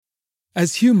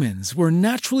As humans, we're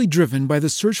naturally driven by the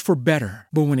search for better.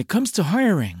 But when it comes to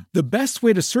hiring, the best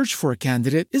way to search for a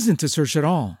candidate isn't to search at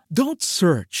all. Don't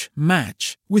search,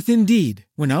 match with Indeed.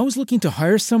 When I was looking to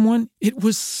hire someone, it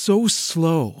was so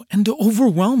slow and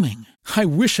overwhelming. I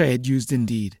wish I had used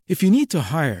Indeed. If you need to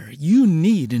hire, you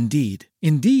need Indeed.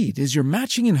 Indeed is your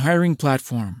matching and hiring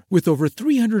platform with over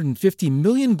 350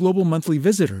 million global monthly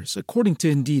visitors, according to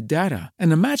Indeed data,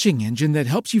 and a matching engine that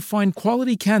helps you find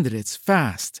quality candidates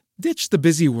fast. Ditch the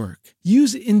busy work.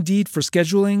 Use Indeed for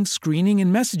scheduling, screening,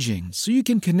 and messaging so you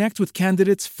can connect with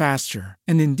candidates faster.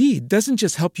 And Indeed doesn't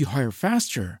just help you hire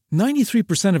faster.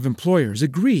 93% of employers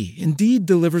agree Indeed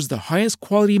delivers the highest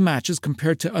quality matches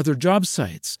compared to other job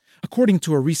sites, according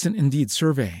to a recent Indeed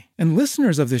survey. And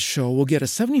listeners of this show will get a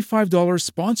 $75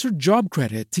 sponsored job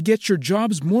credit to get your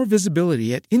jobs more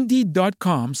visibility at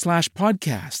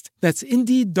Indeed.com/podcast. That's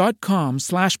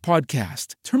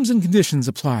Indeed.com/podcast. Terms and conditions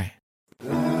apply.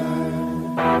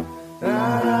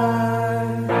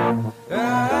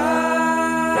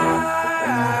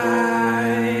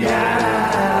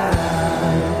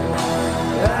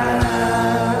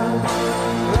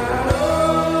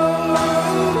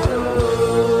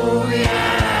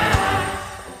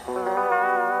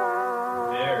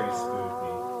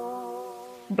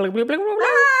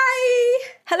 Hi!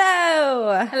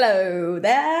 Hello! Hello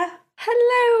there.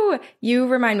 Hello! You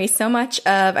remind me so much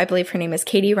of, I believe her name is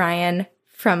Katie Ryan,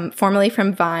 formerly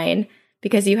from Vine,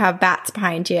 because you have bats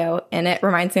behind you, and it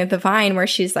reminds me of the Vine where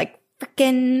she's like,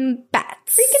 frickin'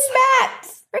 bats. Freaking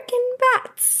bats. Frickin'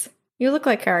 bats. You look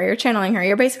like her. You're channeling her.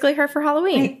 You're basically her for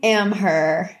Halloween. I am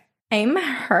her. I'm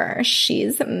her.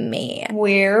 She's me.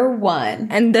 We're one.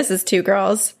 And this is Two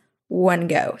Girls, One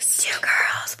Ghost. Two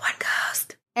girls, one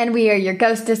ghost. And we are your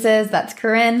ghostesses. That's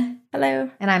Corinne.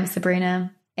 Hello. And I'm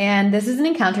Sabrina. And this is an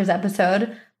encounters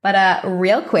episode, but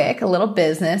real quick, a little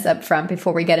business up front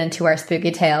before we get into our spooky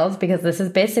tales, because this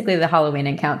is basically the Halloween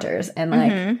encounters.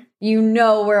 And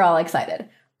we're all excited.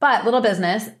 But little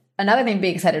business, another thing to be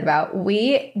excited about,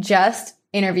 we just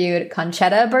interviewed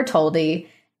Conchetta Bertoldi,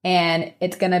 and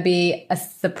it's going to be a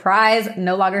surprise,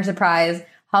 no longer surprise,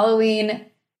 Halloween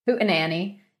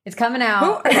hootenanny. It's coming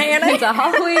out. It's a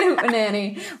Halloween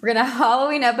hootenanny. We're going to have a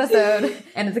Halloween episode,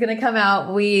 and it's going to come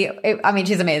out.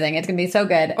 She's amazing. It's going to be so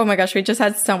good. Oh my gosh, we just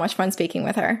had so much fun speaking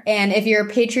with her. And if you're a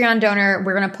Patreon donor,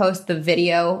 we're going to post the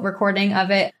video recording of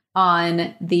it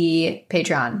on the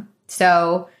Patreon.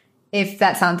 So if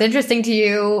that sounds interesting to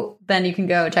you, then you can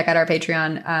go check out our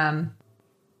Patreon.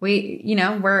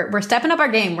 We're stepping up our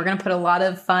game. We're going to put a lot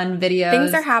of fun videos.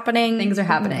 Things are happening.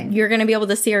 You're going to be able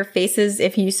to see our faces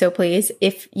if you so please.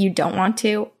 If you don't want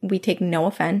to, we take no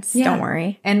offense. Yeah. Don't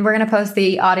worry. And we're going to post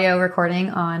the audio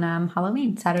recording on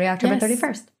Halloween, Saturday, October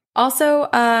 31st. Also,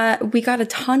 we got a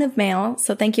ton of mail.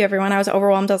 So thank you, everyone. I was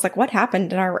overwhelmed. I was like, what happened?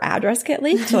 Did our address get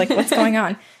leaked? Like, what's going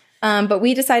on? But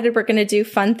we decided we're going to do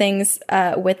fun things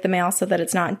with the mail so that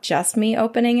it's not just me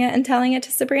opening it and telling it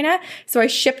to Sabrina. So I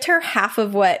shipped her half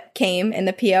of what came in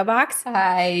the P.O. box.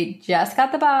 I just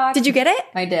got the box. Did you get it?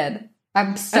 I did.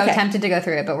 I'm so tempted to go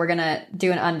through it, but we're going to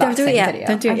do an unboxing video.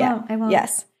 Don't do it yet. I won't.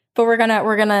 Yes. But we're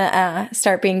gonna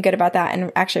start being good about that and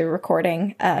actually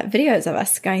recording videos of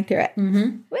us going through it.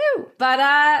 Mm-hmm. Woo!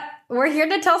 But we're here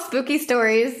to tell spooky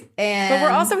stories, but we're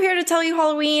also here to tell you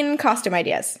Halloween costume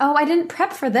ideas. Oh, I didn't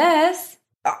prep for this.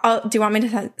 Do you want me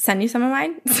to send you some of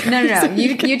mine? No.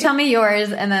 You tell me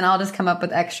yours, and then I'll just come up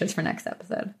with extras for next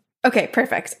episode. Okay,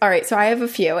 perfect. All right, so I have a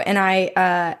few, and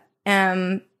I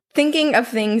am thinking of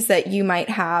things that you might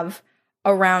have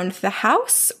around the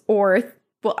house or.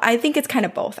 Well, I think it's kind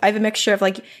of both. I have a mixture of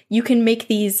you can make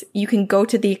these, you can go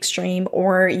to the extreme,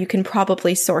 or you can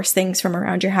probably source things from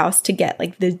around your house to get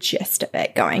the gist of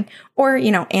it going. Or,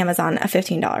 Amazon, a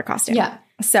 $15 costume. Yeah.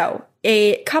 So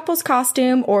a couple's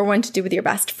costume, or one to do with your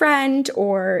best friend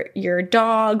or your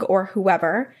dog or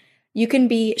whoever. You can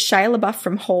be Shia LaBeouf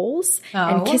from Holes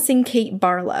and Kissing Kate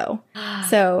Barlow.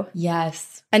 So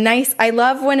yes. I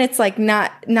love when it's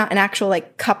not an actual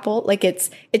couple,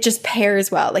 it just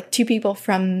pairs well, two people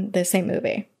from the same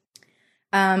movie.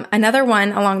 Another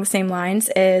one along the same lines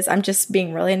is I'm just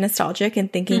being really nostalgic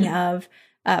and thinking of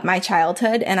my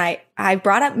childhood. And I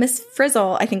brought up Miss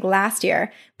Frizzle, I think last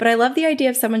year, but I love the idea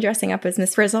of someone dressing up as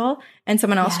Miss Frizzle and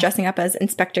someone else dressing up as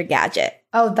Inspector Gadget.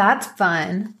 Oh, that's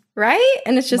fun. Right?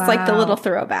 And it's just the little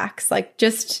throwbacks,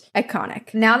 just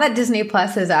iconic. Now that Disney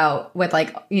Plus is out with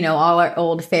all our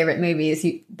old favorite movies,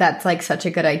 that's such a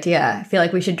good idea. I feel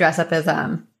like we should dress up as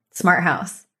Smart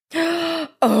House.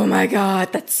 Oh my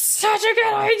God, that's such a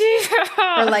good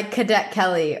idea. Or Cadet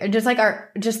Kelly, or just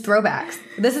just throwbacks.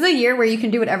 This is a year where you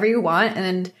can do whatever you want,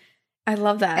 and I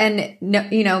love that. And no,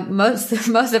 you know, most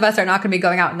of us are not going to be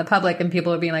going out in the public and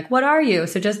people are being like, what are you?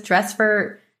 So just dress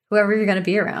for whoever you're going to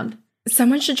be around.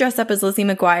 Someone should dress up as Lizzie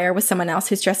McGuire with someone else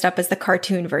who's dressed up as the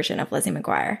cartoon version of Lizzie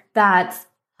McGuire. That's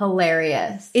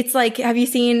hilarious. It's like, I've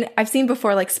seen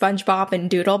before like SpongeBob and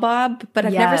Doodle Bob, but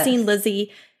I've never seen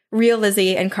Lizzie, real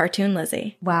Lizzie and cartoon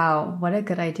Lizzie. Wow. What a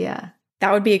good idea.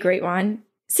 That would be a great one.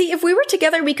 See, if we were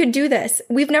together, we could do this.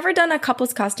 We've never done a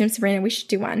couple's costume, Sabrina. We should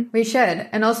do one. We should.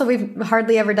 And also, we've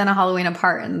hardly ever done a Halloween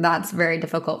apart, and that's very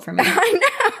difficult for me. I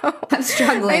know. I'm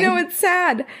struggling. I know, it's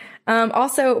sad.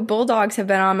 Also, bulldogs have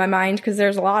been on my mind because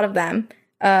there's a lot of them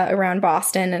around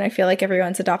Boston, and I feel like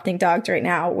everyone's adopting dogs right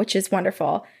now, which is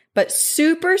wonderful. But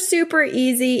super, super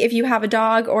easy if you have a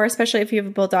dog, or especially if you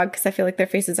have a bulldog, because I feel like their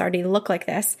faces already look like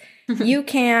this. You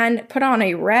can put on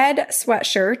a red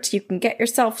sweatshirt. You can get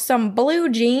yourself some blue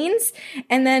jeans,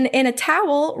 and then in a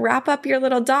towel, wrap up your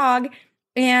little dog,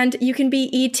 and you can be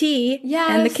E.T.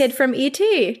 and the kid from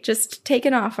E.T. just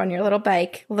taking off on your little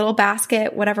bike, little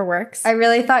basket, whatever works. I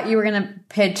really thought you were going to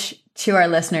pitch to our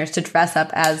listeners to dress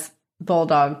up as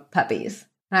bulldog puppies.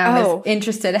 I was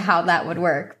interested how that would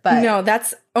work, but no,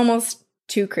 that's almost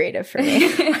too creative for me.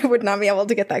 I would not be able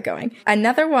to get that going.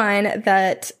 Another one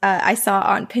that I saw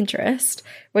on Pinterest,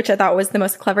 which I thought was the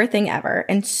most clever thing ever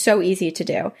and so easy to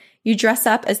do. You dress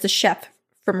up as the chef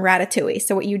from Ratatouille.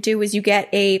 So what you do is you get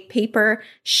a paper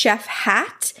chef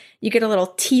hat, you get a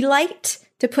little tea light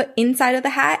to put inside of the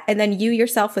hat, and then you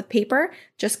yourself with paper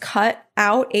just cut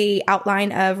out a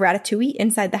outline of Ratatouille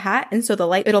inside the hat, and so the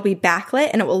light, it'll be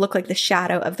backlit and it will look like the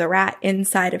shadow of the rat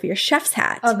inside of your chef's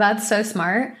hat. Oh, that's so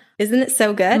smart. Isn't it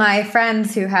so good? My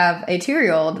friends who have a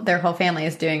 2-year-old, their whole family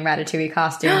is doing Ratatouille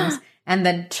costumes and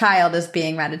the child is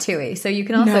being Ratatouille. So you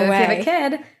can also, if you have a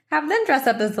kid, have them dress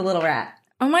up as the little rat.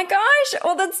 Oh my gosh.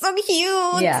 Oh, that's so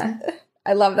cute. Yeah.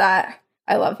 I love that.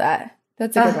 I love that.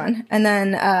 That's a good one. And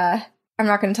then I'm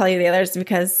not going to tell you the others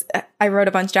because I wrote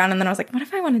a bunch down and then I was like, what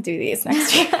if I want to do these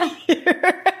next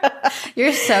year?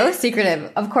 You're so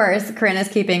secretive. Of course, Corinna's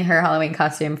keeping her Halloween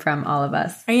costume from all of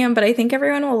us. I am, but I think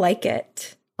everyone will like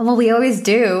it. Well, we always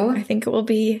do. I think it will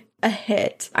be a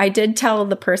hit. I did tell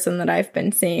the person that I've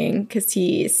been seeing because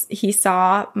he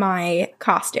saw my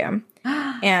costume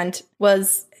and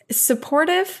was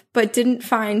supportive, but didn't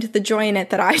find the joy in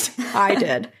it that I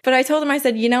did. But I told him, I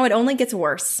said, you know, it only gets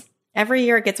worse. Every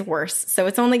year it gets worse. So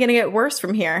it's only going to get worse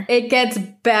from here. It gets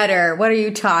better. What are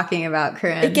you talking about,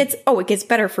 Corinne? It gets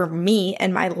better for me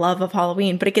and my love of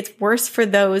Halloween, but it gets worse for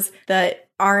those that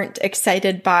aren't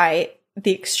excited by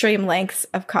the extreme lengths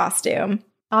of costume.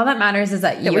 All that matters is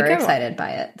that you're excited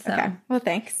by it. So. Okay. Well,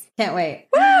 thanks. Can't wait.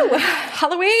 Woo!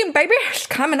 Halloween, baby. It's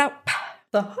coming up.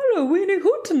 The Halloween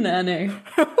hootenanny.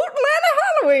 Hootenanny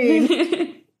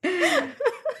Halloween.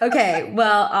 Okay,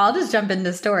 well, I'll just jump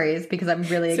into stories because I'm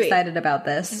really excited about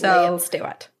this. So let's do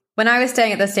it. When I was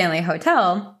staying at the Stanley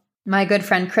Hotel, my good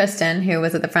friend Kristen, who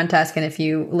was at the front desk, and if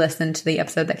you listened to the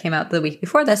episode that came out the week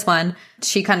before this one,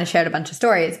 she kind of shared a bunch of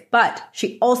stories, but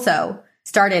she also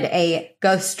started a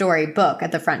ghost story book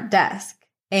at the front desk.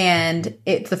 And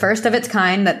it's the first of its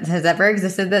kind that has ever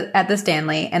existed at the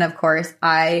Stanley. And of course,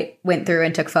 I went through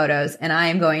and took photos, and I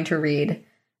am going to read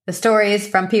the stories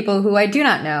from people who I do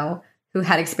not know who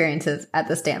had experiences at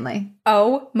the Stanley.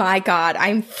 Oh my God,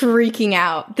 I'm freaking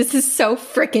out. This is so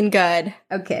freaking good.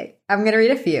 Okay, I'm going to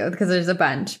read a few because there's a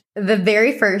bunch. The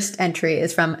very first entry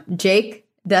is from Jake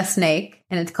the Snake,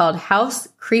 and it's called House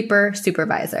Creeper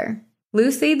Supervisor.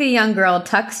 Lucy, the young girl,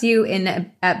 tucks you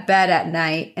in at bed at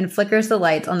night and flickers the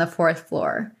lights on the 4th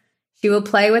floor. She will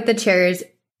play with the chairs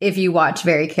if you watch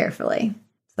very carefully.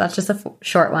 So that's just a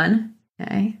short one.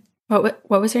 Okay. What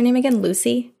was her name again?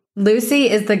 Lucy? Lucy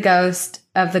is the ghost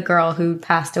of the girl who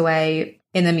passed away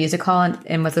in the music hall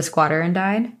and was a squatter and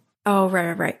died. Oh,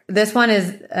 right. This one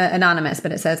is anonymous,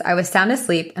 but it says, I was sound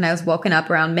asleep and I was woken up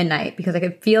around midnight because I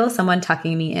could feel someone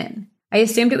tucking me in. I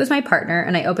assumed it was my partner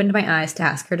and I opened my eyes to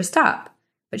ask her to stop,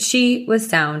 but she was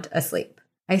sound asleep.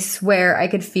 I swear I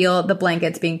could feel the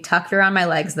blankets being tucked around my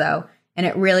legs though, and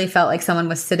it really felt like someone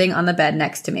was sitting on the bed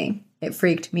next to me. It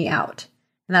freaked me out.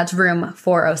 And that's room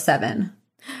 407.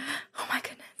 Oh my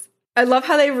goodness. I love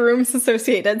how they have rooms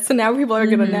associated, so now people are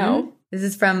going to know. This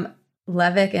is from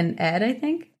Levick and Ed, I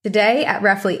think. Today at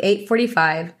roughly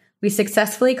 8:45, we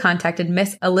successfully contacted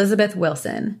Miss Elizabeth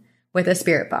Wilson with a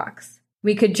spirit box.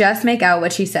 We could just make out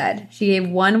what she said. She gave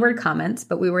one-word comments,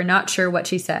 but we were not sure what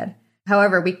she said.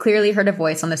 However, we clearly heard a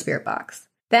voice on the spirit box.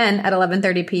 Then, at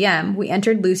 11:30 p.m., we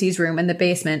entered Lucy's room in the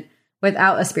basement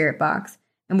without a spirit box,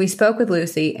 and we spoke with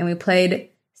Lucy, and we played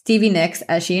Stevie Nicks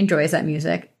as she enjoys that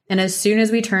music. And as soon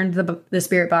as we turned the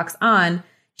spirit box on,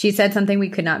 she said something we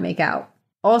could not make out.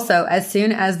 Also, as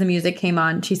soon as the music came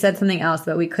on, she said something else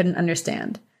that we couldn't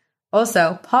understand.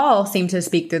 Also, Paul seemed to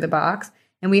speak through the box,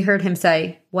 and we heard him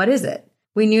say, "What is it?"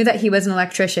 We knew that he was an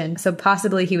electrician, so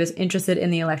possibly he was interested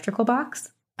in the electrical box.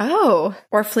 Oh,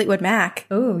 or Fleetwood Mac.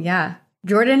 Oh, yeah.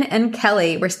 Jordan and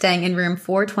Kelly were staying in room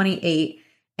 428,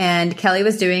 and Kelly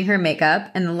was doing her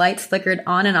makeup, and the lights flickered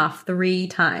on and off 3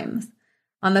 times.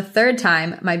 On the 3rd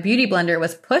time, my beauty blender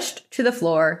was pushed to the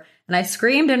floor, and I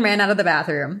screamed and ran out of the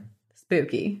bathroom.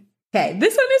 Spooky. Okay,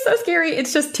 this one is so scary.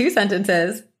 It's just 2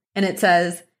 sentences, and it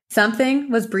says, "Something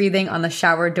was breathing on the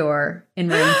shower door in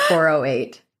room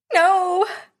 408. No.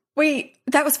 Wait,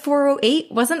 that was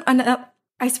 408? Wasn't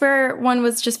I swear one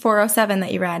was just 407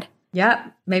 that you read.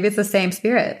 Yep, maybe it's the same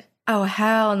spirit. Oh,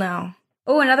 hell no.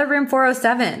 Oh, another room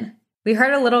 407. We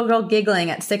heard a little girl giggling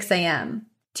at 6 a.m.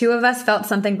 2 of us felt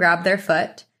something grab their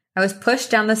foot. I was pushed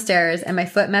down the stairs and my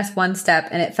foot missed 1 step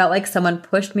and it felt like someone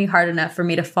pushed me hard enough for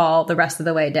me to fall the rest of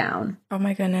the way down. Oh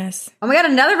my goodness. Oh my God,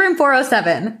 another room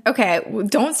 407. Okay,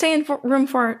 don't stay in room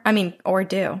 4, or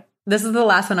do. This is the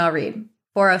last one I'll read.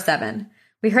 407.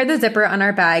 We heard the zipper on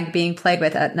our bag being played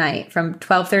with at night from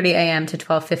 12:30 a.m. to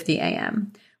 12:50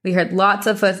 a.m. We heard lots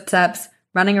of footsteps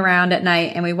running around at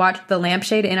night, and we watched the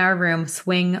lampshade in our room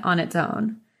swing on its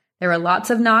own. There were lots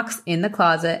of knocks in the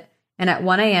closet, and at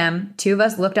 1 a.m., 2 of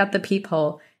us looked out the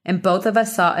peephole, and both of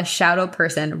us saw a shadow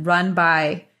person run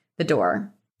by the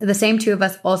door. The same 2 of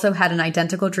us also had an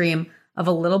identical dream of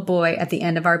a little boy at the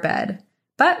end of our bed.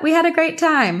 But we had a great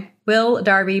time. Will,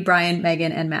 Darby, Brian,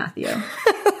 Megan, and Matthew.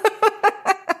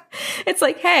 It's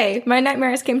like, hey, my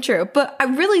nightmares came true, but I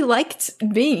really liked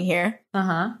being here.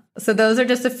 Uh-huh. So those are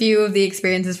just a few of the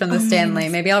experiences from the Stanley.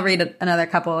 Maybe I'll read another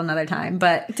couple another time.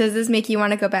 But does this make you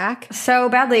want to go back? So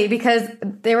badly, because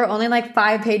they were only like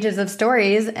 5 pages of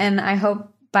stories, and I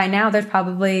hope by now there's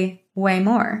probably way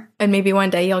more. And maybe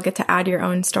one day you'll get to add your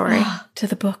own story to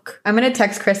the book. I'm going to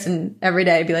text Kristen every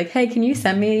day and be like, hey, can you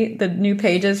send me the new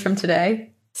pages from today?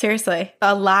 Seriously.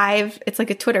 It's like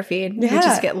a Twitter feed. Yeah. You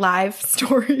just get live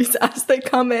stories as they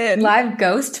come in. Live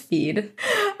ghost feed.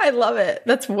 I love it.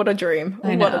 What a dream.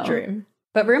 I know. What a dream.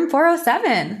 But room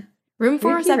 407. Room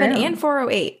 407 and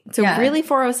 408. So really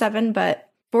 407, but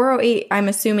 408 I'm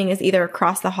assuming is either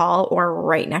across the hall or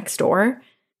right next door.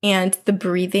 And the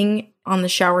breathing on the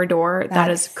shower door, that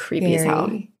is creepy as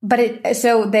hell. But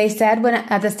so they said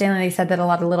at the Stanley, they said that a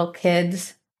lot of little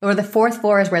kids, or the 4th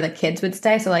floor is where the kids would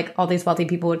stay. So like all these wealthy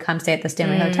people would come stay at the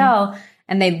Stanley Hotel,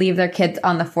 and they'd leave their kids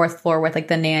on the 4th floor with like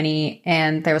the nanny.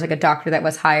 And there was like a doctor that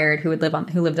was hired who lived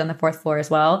on the 4th floor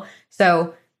as well.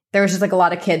 So there was just like a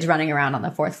lot of kids running around on the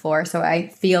 4th floor. So I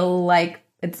feel like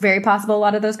it's very possible a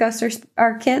lot of those ghosts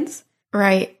are kids.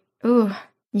 Right. Ooh,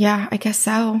 yeah, I guess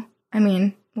so. I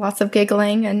mean, lots of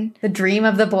giggling and the dream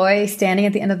of the boy standing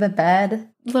at the end of the bed.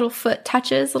 Little foot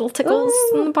touches, little tickles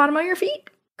on the bottom of your feet.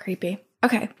 Creepy.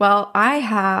 Okay, well, I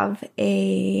have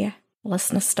a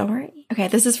listener story. Okay,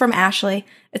 this is from Ashley.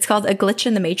 It's called A Glitch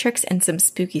in the Matrix and Some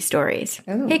Spooky Stories.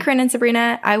 Ooh. Hey, Corinne and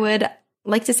Sabrina. I would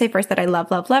like to say first that I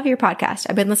love your podcast.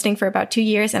 I've been listening for about 2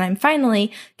 years, and I'm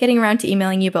finally getting around to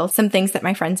emailing you both some things that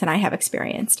my friends and I have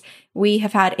experienced. We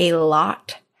have had a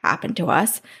lot happen to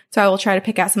us, so I will try to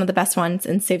pick out some of the best ones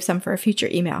and save some for a future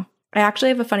email. I actually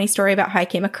have a funny story about how I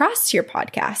came across your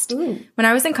podcast. Ooh. When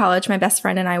I was in college, my best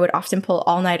friend and I would often pull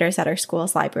all-nighters at our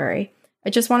school's library. I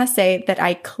just want to say that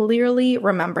I clearly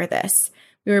remember this.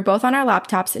 We were both on our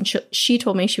laptops, and she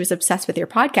told me she was obsessed with your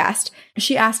podcast.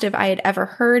 She asked if I had ever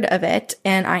heard of it,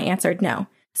 and I answered no.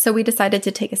 So we decided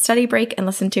to take a study break and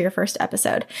listen to your first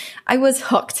episode. I was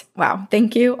hooked. Wow.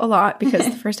 Thank you a lot, because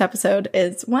the first episode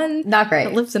is one not great.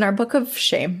 That lives in our book of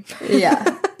shame.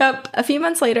 Yeah. A few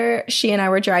months later, she and I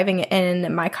were driving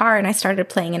in my car, and I started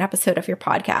playing an episode of your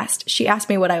podcast. She asked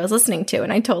me what I was listening to,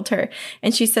 and I told her,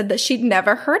 and she said that she'd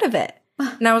never heard of it.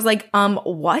 And I was like,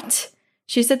 what?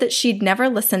 She said that she'd never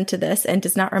listened to this and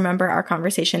does not remember our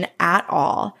conversation at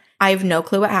all. I have no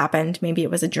clue what happened. Maybe it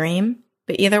was a dream.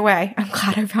 But either way, I'm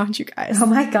glad I found you guys. Oh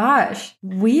my gosh.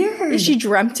 Weird. She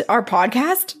dreamt our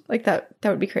podcast? Like that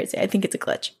would be crazy. I think it's a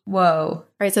glitch. Whoa. All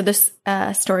right, so this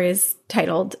story is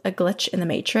titled A Glitch in the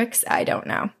Matrix. I don't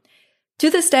know. To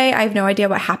this day, I have no idea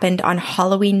what happened on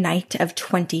Halloween night of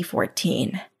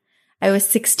 2014. I was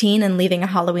 16 and leaving a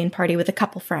Halloween party with a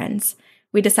couple friends.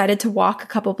 We decided to walk a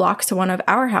couple blocks to one of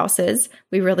our houses.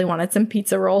 We really wanted some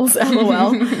pizza rolls,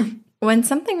 LOL. When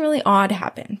something really odd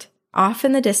happened. Off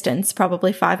in the distance,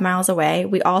 probably 5 miles away,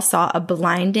 we all saw a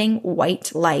blinding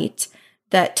white light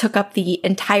that took up the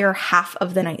entire half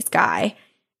of the night sky.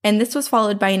 And this was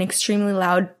followed by an extremely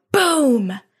loud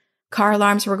boom. Car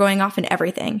alarms were going off and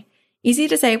everything. Easy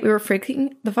to say, we were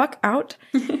freaking the fuck out.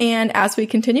 And as we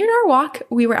continued our walk,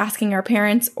 we were asking our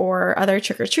parents or other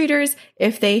trick-or-treaters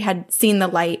if they had seen the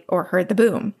light or heard the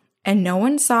boom. And no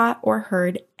one saw or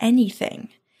heard anything.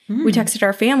 We texted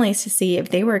our families to see if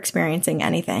they were experiencing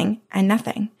anything, and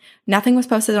nothing. Nothing was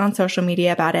posted on social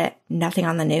media about it. Nothing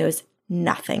on the news.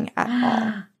 Nothing at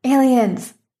all.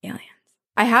 Aliens.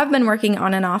 I have been working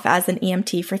on and off as an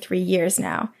EMT for 3 years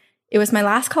now. It was my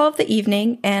last call of the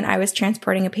evening, and I was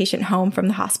transporting a patient home from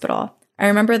the hospital. I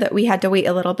remember that we had to wait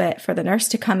a little bit for the nurse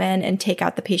to come in and take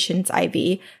out the patient's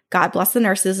IV. God bless the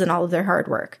nurses and all of their hard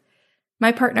work.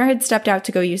 My partner had stepped out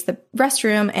to go use the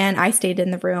restroom, and I stayed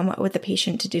in the room with the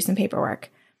patient to do some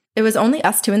paperwork. It was only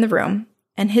us two in the room,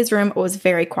 and his room was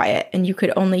very quiet, and you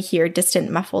could only hear distant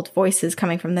muffled voices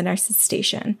coming from the nurse's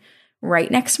station.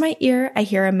 Right next to my ear, I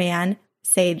hear a man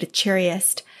say the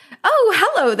cheeriest, "Oh,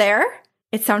 hello there."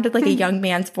 It sounded like a young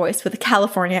man's voice with a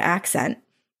California accent.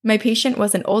 My patient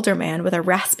was an older man with a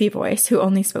raspy voice who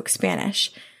only spoke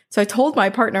Spanish. So I told my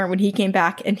partner when he came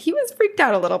back, and he was freaked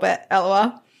out a little bit,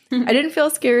 LOL. I didn't feel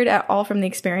scared at all from the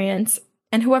experience,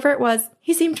 and whoever it was,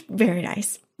 he seemed very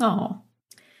nice. Oh. All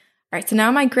right, so now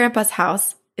my grandpa's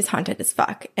house is haunted as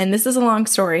fuck, and this is a long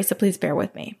story, so please bear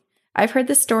with me. I've heard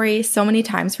this story so many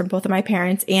times from both of my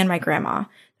parents and my grandma.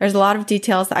 There's a lot of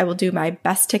details that I will do my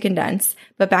best to condense,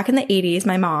 but back in the 80s,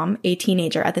 my mom, a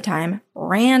teenager at the time,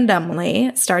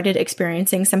 randomly started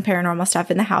experiencing some paranormal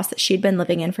stuff in the house that she'd been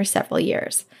living in for several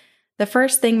years. The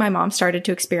first thing my mom started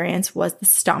to experience was the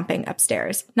stomping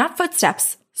upstairs. Not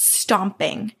footsteps,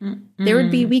 stomping. Mm-hmm. There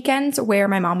would be weekends where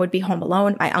my mom would be home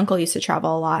alone. My uncle used to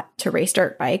travel a lot to race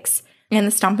dirt bikes, and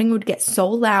the stomping would get so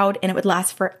loud and it would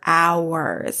last for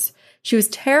hours. She was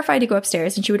terrified to go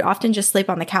upstairs, and she would often just sleep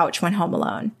on the couch when home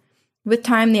alone. With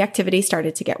time, the activity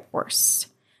started to get worse.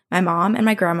 My mom and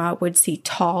my grandma would see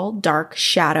tall, dark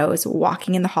shadows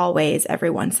walking in the hallways every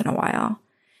once in a while.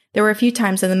 There were a few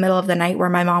times in the middle of the night where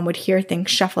my mom would hear things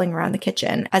shuffling around the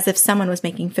kitchen, as if someone was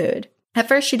making food. At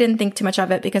first, she didn't think too much of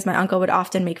it because my uncle would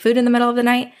often make food in the middle of the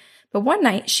night, but one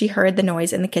night she heard the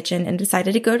noise in the kitchen and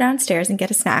decided to go downstairs and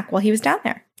get a snack while he was down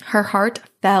there. Her heart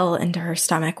fell into her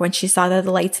stomach when she saw that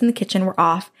the lights in the kitchen were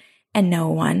off and no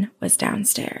one was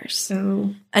downstairs.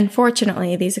 Ooh.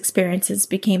 Unfortunately, these experiences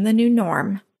became the new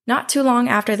norm. Not too long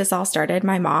after this all started,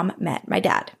 my mom met my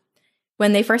dad.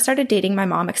 When they first started dating, my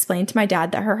mom explained to my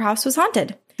dad that her house was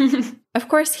haunted. Of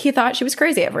course, he thought she was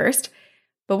crazy at first.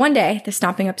 But one day, the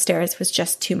stomping upstairs was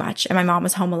just too much, and my mom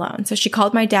was home alone. So she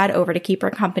called my dad over to keep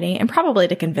her company and probably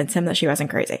to convince him that she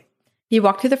wasn't crazy. He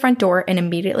walked through the front door and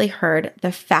immediately heard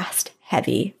the fast,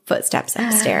 heavy footsteps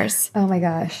upstairs. Oh my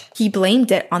gosh. He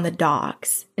blamed it on the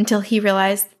dogs until he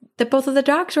realized that both of the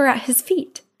dogs were at his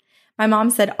feet. My mom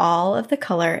said all of the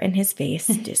color in his face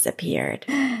disappeared.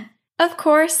 Of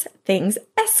course, things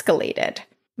escalated.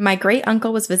 My great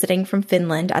uncle was visiting from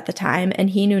Finland at the time, and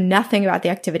he knew nothing about the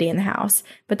activity in the house,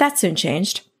 but that soon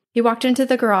changed. He walked into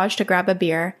the garage to grab a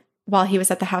beer while he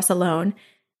was at the house alone.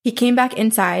 He came back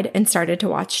inside and started to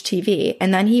watch TV,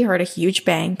 and then he heard a huge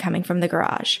bang coming from the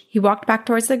garage. He walked back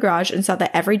towards the garage and saw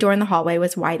that every door in the hallway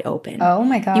was wide open. Oh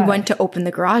my God. He went to open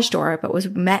the garage door, but was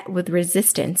met with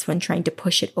resistance when trying to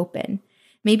push it open.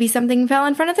 Maybe something fell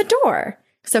in front of the door.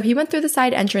 So he went through the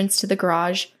side entrance to the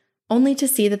garage, only to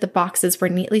see that the boxes were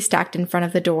neatly stacked in front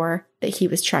of the door that he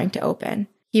was trying to open.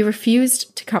 He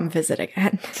refused to come visit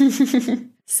again.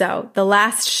 So, the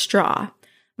last straw.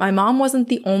 My mom wasn't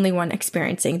the only one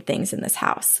experiencing things in this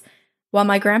house. While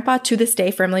my grandpa to this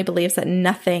day firmly believes that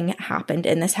nothing happened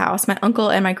in this house, my uncle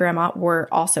and my grandma were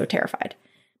also terrified.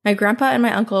 My grandpa and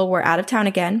my uncle were out of town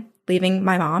again, leaving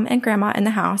my mom and grandma in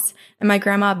the house, and my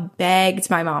grandma begged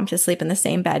my mom to sleep in the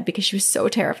same bed because she was so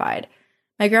terrified.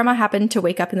 My grandma happened to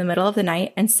wake up in the middle of the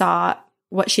night and saw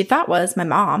what she thought was my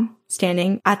mom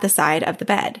standing at the side of the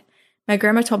bed. My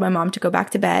grandma told my mom to go back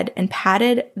to bed and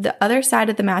patted the other side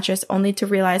of the mattress only to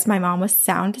realize my mom was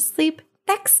sound asleep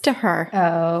next to her.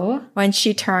 Oh. When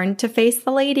she turned to face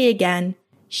the lady again,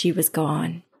 she was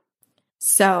gone.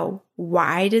 So,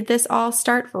 why did this all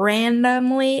start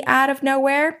randomly out of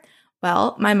nowhere?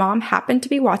 Well, my mom happened to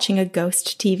be watching a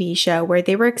ghost TV show where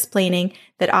they were explaining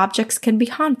that objects can be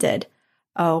haunted.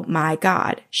 Oh my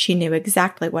God, she knew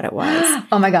exactly what it was.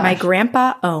 Oh my gosh. My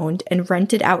grandpa owned and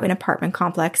rented out an apartment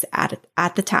complex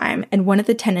at the time, and one of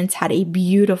the tenants had a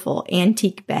beautiful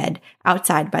antique bed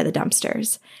outside by the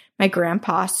dumpsters. My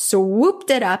grandpa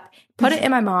swooped it up, put it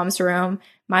in my mom's room.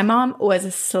 My mom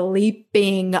was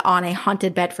sleeping on a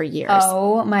haunted bed for years.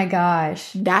 Oh my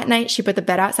gosh. That night, she put the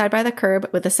bed outside by the curb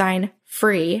with the sign,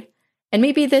 free. And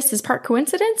maybe this is part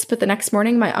coincidence, but the next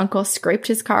morning, my uncle scraped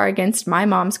his car against my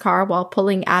mom's car while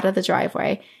pulling out of the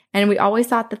driveway. and we always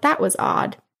thought that that was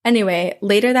odd. Anyway,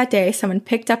 later that day, someone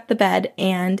picked up the bed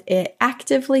and it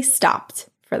actively stopped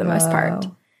for the most part.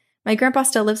 My grandpa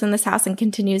still lives in this house and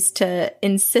continues to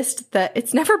insist that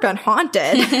it's never been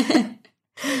haunted.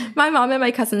 My mom and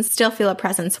my cousins still feel a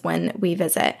presence when we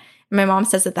visit. My mom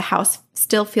says that the house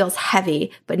still feels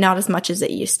heavy, but not as much as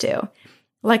it used to.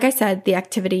 Like I said, the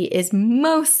activity is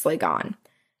mostly gone.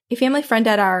 A family friend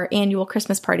at our annual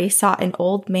Christmas party saw an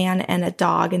old man and a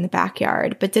dog in the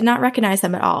backyard, but did not recognize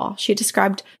them at all. She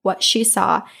described what she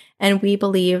saw, and we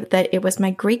believe that it was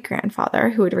my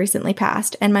great-grandfather who had recently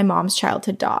passed and my mom's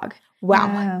childhood dog.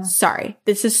 Wow. Sorry,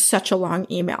 this is such a long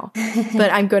email,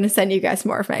 but I'm going to send you guys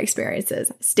more of my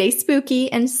experiences. Stay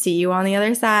spooky and see you on the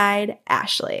other side.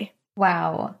 Ashley.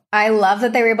 Wow. I love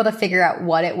that they were able to figure out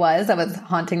what it was that was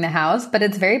haunting the house, but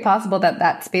it's very possible that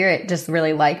that spirit just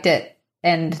really liked it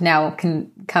and now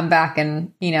can come back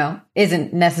and, you know,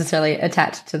 isn't necessarily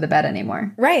attached to the bed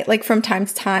anymore. Right. Like from time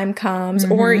to time comes,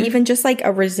 or even just like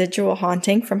a residual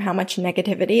haunting from how much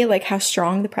negativity, like how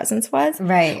strong the presence was.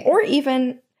 Right. Or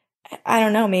even, I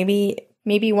don't know, maybe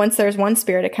once there's one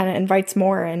spirit, it kind of invites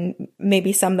more, and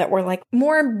maybe some that were like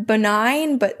more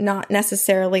benign, but not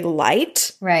necessarily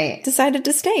light. Right. Decided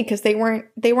to stay because they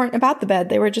weren't about the bed.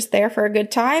 They were just there for a good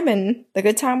time, and the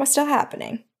good time was still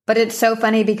happening. But it's so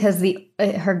funny because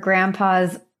her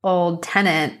grandpa's old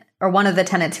tenant, or one of the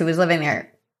tenants who was living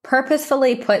there,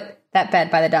 purposefully put that bed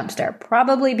by the dumpster,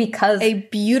 probably because a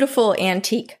beautiful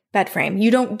antique bed frame.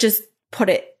 You don't just put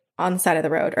it on the side of the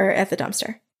road or at the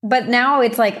dumpster. But now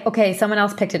it's like, okay, someone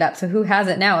else picked it up. So who has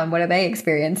it now, and what are they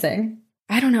experiencing?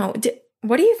 I don't know.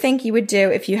 What do you think you would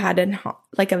do if you had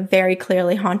a very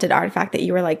clearly haunted artifact that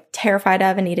you were like terrified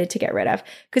of and needed to get rid of?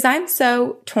 Because I'm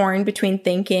so torn between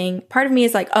thinking, part of me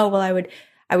is like, oh, well,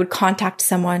 I would contact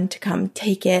someone to come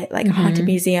take it, like a haunted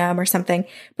museum or something.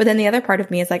 But then the other part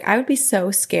of me is like, I would be so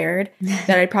scared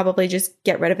that I'd probably just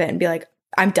get rid of it and be like,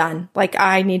 I'm done. Like,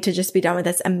 I need to just be done with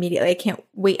this immediately. I can't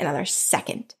wait another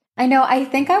second. I know. I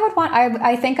think I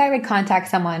would contact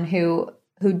someone who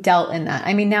dealt in that.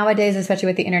 I mean, nowadays, especially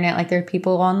with the internet, like there are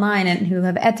people online and who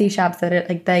have Etsy shops that are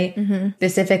like they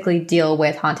specifically deal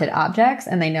with haunted objects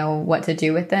and they know what to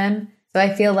do with them. So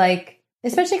I feel like,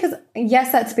 especially because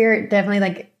yes, that spirit definitely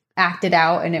like acted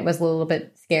out and it was a little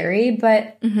bit scary,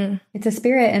 but it's a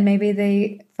spirit and maybe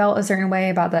they felt a certain way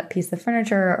about that piece of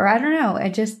furniture, or I don't know.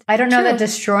 I don't know that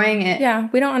destroying it. Yeah,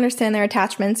 we don't understand their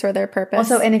attachments or their purpose.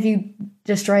 Also, and if you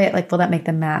destroy it, like, will that make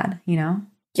them mad, you know?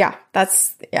 Yeah,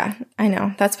 I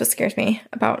know. That's what scares me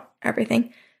about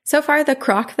everything. So far, the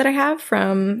crock that I have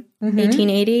from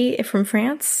 1880 from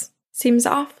France seems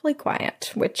awfully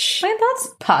quiet, which... I mean, that's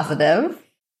positive.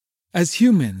 As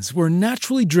humans, we're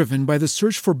naturally driven by the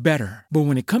search for better. But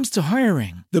when it comes to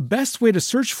hiring, the best way to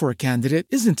search for a candidate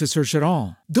isn't to search at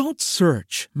all. Don't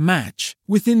search, match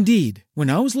with Indeed. When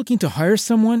I was looking to hire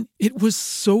someone, it was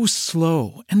so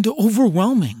slow and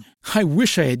overwhelming. I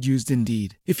wish I had used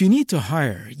Indeed. If you need to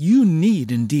hire, you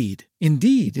need Indeed.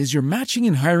 Indeed is your matching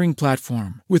and hiring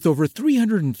platform with over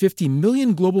 350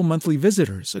 million global monthly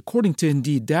visitors, according to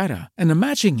Indeed data, and a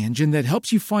matching engine that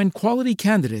helps you find quality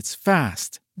candidates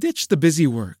fast. Ditch the busy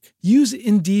work. Use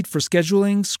Indeed for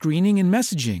scheduling, screening, and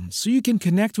messaging so you can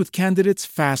connect with candidates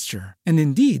faster. And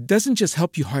Indeed doesn't just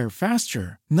help you hire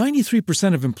faster.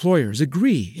 93% of employers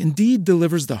agree Indeed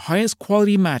delivers the highest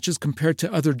quality matches compared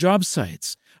to other job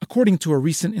sites, according to a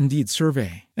recent Indeed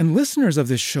survey. And listeners of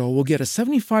this show will get a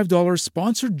 $75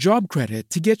 sponsored job credit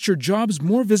to get your jobs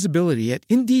more visibility at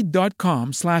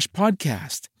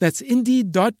Indeed.com/podcast. That's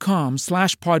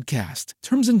Indeed.com/podcast.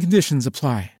 Terms and conditions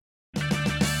apply.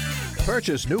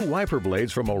 Purchase new wiper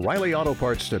blades from O'Reilly Auto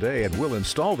Parts today and we'll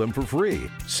install them for free.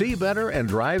 See better and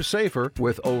drive safer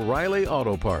with O'Reilly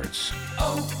Auto Parts.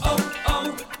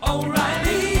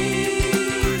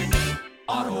 O'Reilly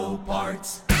Auto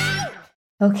Parts.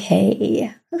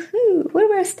 Okay. Woohoo. What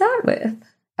do I start with?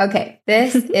 Okay.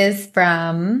 This is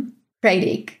from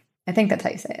Praidik. I think that's how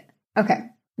you say it. Okay.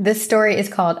 This story is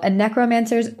called A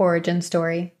Necromancer's Origin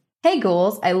Story. Hey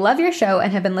ghouls, I love your show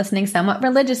and have been listening somewhat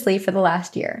religiously for the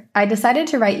last year. I decided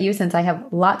to write you since I have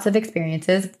lots of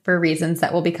experiences for reasons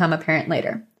that will become apparent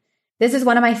later. This is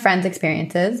one of my friend's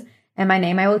experiences, and my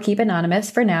name I will keep anonymous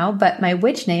for now, but my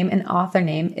witch name and author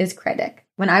name is Praidik.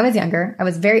 When I was younger, I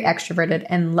was very extroverted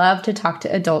and loved to talk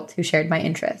to adults who shared my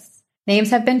interests. Names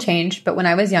have been changed, but when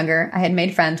I was younger, I had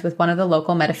made friends with one of the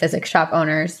local metaphysics shop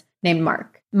owners named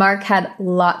Mark. Mark had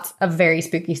lots of very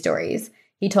spooky stories.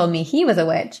 He told me he was a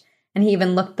witch, and he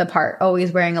even looked the part,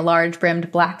 always wearing a large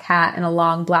brimmed black hat and a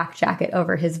long black jacket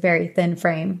over his very thin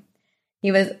frame.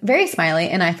 He was very smiley,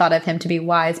 and I thought of him to be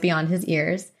wise beyond his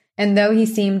years, And though he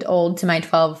seemed old to my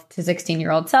 12 to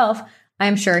 16-year-old self, I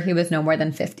am sure he was no more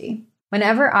than 50.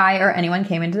 Whenever I or anyone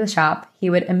came into the shop,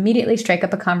 he would immediately strike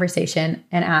up a conversation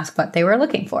and ask what they were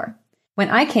looking for.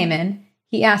 When I came in,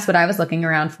 he asked what I was looking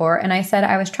around for, and I said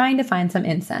I was trying to find some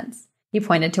incense. He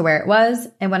pointed to where it was,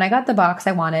 and when I got the box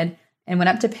I wanted and went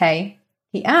up to pay,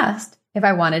 he asked if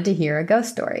I wanted to hear a ghost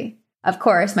story. Of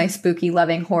course, my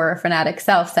spooky-loving horror fanatic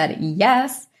self said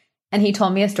yes, and he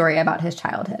told me a story about his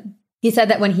childhood. He said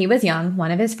that when he was young, one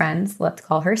of his friends, let's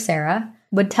call her Sarah,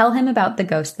 would tell him about the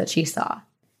ghost that she saw.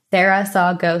 Sarah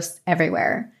saw ghosts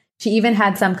everywhere. She even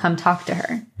had some come talk to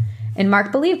her. And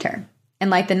Mark believed her. And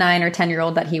like the 9 or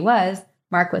 10-year-old that he was,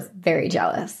 Mark was very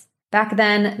jealous. Back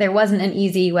then, there wasn't an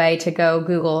easy way to go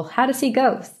Google how to see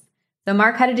ghosts. So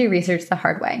Mark had to do research the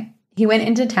hard way. He went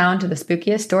into town to the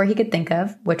spookiest store he could think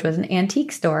of, which was an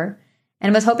antique store,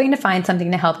 and was hoping to find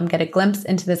something to help him get a glimpse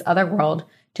into this other world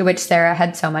to which Sarah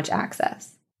had so much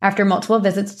access. After multiple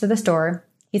visits to the store,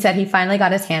 he said he finally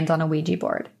got his hands on a Ouija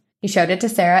board. He showed it to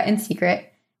Sarah in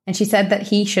secret, and she said that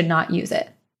he should not use it.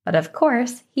 But of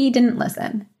course, he didn't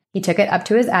listen. He took it up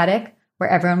to his attic, where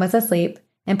everyone was asleep,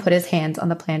 and put his hands on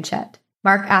the planchette.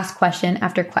 Mark asked question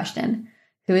after question.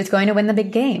 Who is going to win the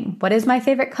big game? What is my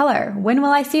favorite color? When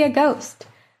will I see a ghost?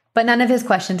 But none of his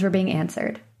questions were being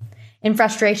answered. In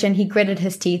frustration, he gritted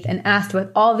his teeth and asked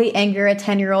with all the anger a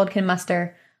 10-year-old can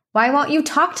muster, "Why won't you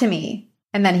talk to me?"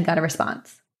 And then he got a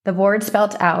response. The board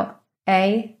spelt out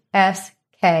ASKMYNAME.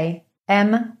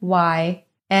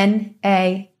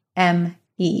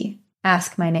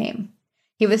 Ask my name.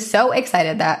 He was so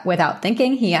excited that, without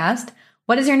thinking, he asked,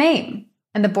 "What is your name?"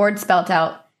 And the board spelt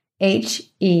out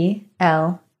HELEN.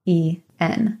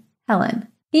 Helen.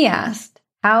 He asked,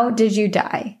 "How did you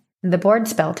die?" And the board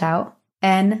spelt out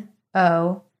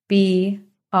NOBREATH.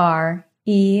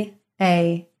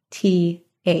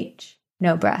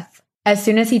 No breath. As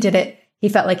soon as he did it, he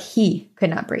felt like he could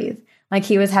not breathe, like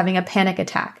he was having a panic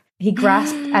attack. He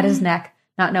grasped at his neck,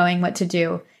 not knowing what to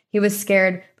do. He was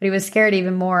scared, but he was scared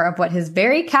even more of what his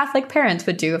very Catholic parents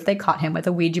would do if they caught him with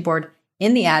a Ouija board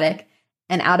in the attic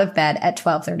and out of bed at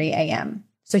 12:30 a.m.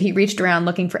 So he reached around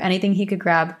looking for anything he could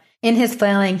grab. In his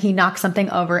flailing, he knocked something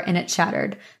over and it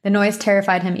shattered. The noise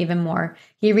terrified him even more.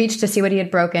 He reached to see what he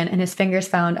had broken, and his fingers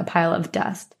found a pile of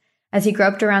dust. As he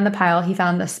groped around the pile, he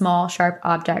found a small, sharp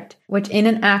object, which in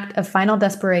an act of final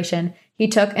desperation, he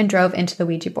took and drove into the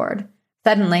Ouija board.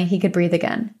 Suddenly, he could breathe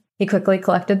again. He quickly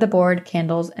collected the board,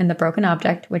 candles, and the broken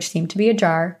object, which seemed to be a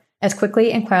jar, as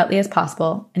quickly and quietly as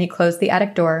possible, and he closed the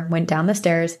attic door, went down the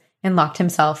stairs, and locked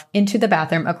himself into the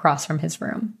bathroom across from his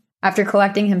room. After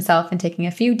collecting himself and taking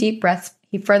a few deep breaths,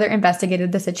 he further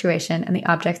investigated the situation and the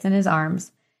objects in his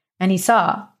arms, and he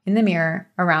saw, in the mirror,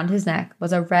 around his neck,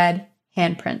 was a red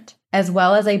handprint, as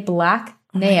well as a black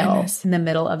nail in the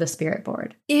middle of the spirit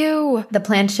board. Ew. The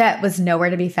planchette was nowhere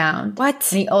to be found. What?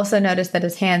 And he also noticed that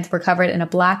his hands were covered in a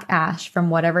black ash from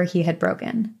whatever he had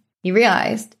broken. He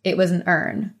realized it was an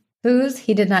urn. Whose,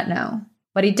 he did not know.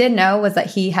 What he did know was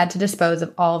that he had to dispose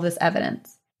of all of this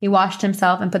evidence. He washed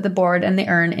himself and put the board and the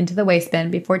urn into the waste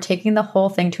bin before taking the whole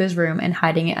thing to his room and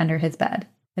hiding it under his bed.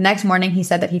 The next morning, he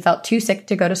said that he felt too sick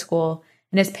to go to school,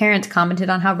 and his parents commented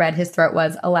on how red his throat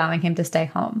was, allowing him to stay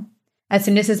home. As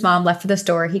soon as his mom left for the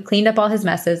store, he cleaned up all his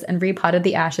messes and repotted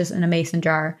the ashes in a mason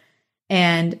jar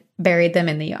and buried them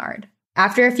in the yard.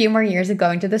 After a few more years of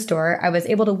going to the store, I was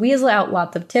able to weasel out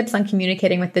lots of tips on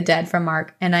communicating with the dead from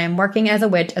Mark, and I am working as a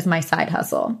witch as my side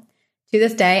hustle. To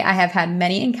this day, I have had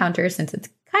many encounters since it's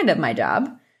kind of my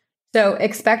job, so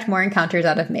expect more encounters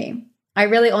out of me. I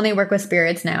really only work with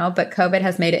spirits now, but COVID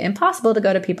has made it impossible to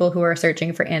go to people who are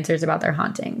searching for answers about their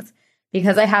hauntings,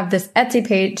 because I have this Etsy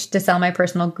page to sell my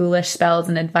personal ghoulish spells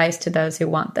and advice to those who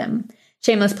want them.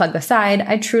 Shameless plug aside,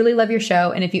 I truly love your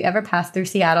show, and if you ever pass through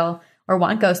Seattle or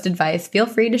want ghost advice, feel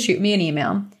free to shoot me an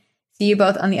email. See you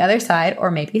both on the other side,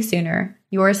 or maybe sooner.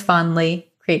 Yours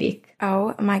fondly, Kradik.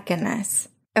 Oh my goodness.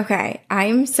 Okay, I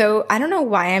don't know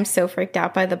why I'm so freaked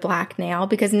out by the black nail,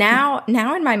 because now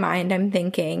in my mind I'm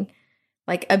thinking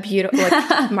like a beautiful,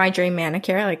 like my dream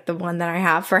manicure, like the one that I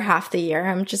have for half the year.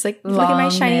 I'm just like, look at my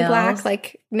shiny nails. black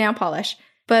like nail polish.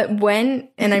 But and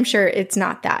I'm sure it's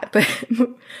not that,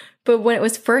 but when it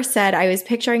was first said, I was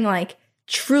picturing like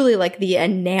truly like the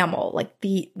enamel, like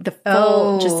the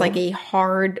full, just like a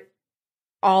hard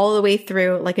all the way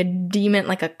through, like a demon,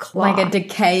 like a claw. Like a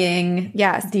decaying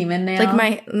demon nail.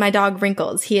 Like my dog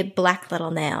Wrinkles, he had black little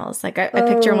nails. Like I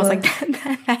picture almost like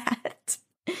that.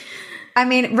 I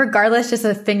mean, regardless, just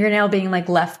a fingernail being like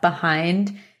left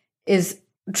behind is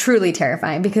truly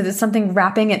terrifying, because it's something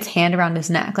wrapping its hand around his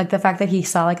neck. Like the fact that he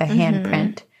saw like a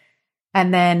handprint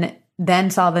and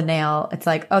then saw the nail. It's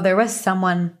like, oh, there was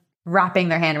someone wrapping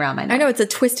their hand around my neck. I know it's a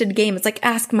twisted game. It's like,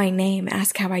 ask my name,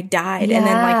 ask how I died, and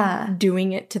then like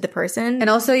doing it to the person. And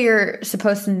also you're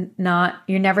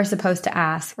never supposed to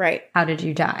ask, right, how did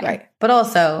you die? Right. But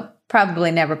also probably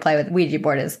never play with Ouija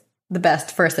board is the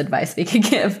best first advice we could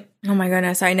give. Oh my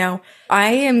goodness, I know.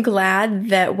 I am glad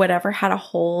that whatever had a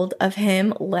hold of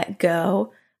him let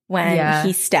go when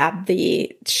he stabbed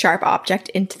the sharp object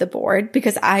into the board,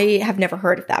 because I have never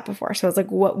heard of that before. So I was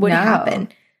like, what would happen?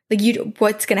 Like,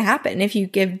 what's going to happen if you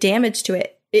give damage to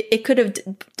it? It could have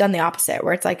done the opposite,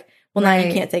 where it's like, well, now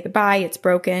you can't say goodbye. It's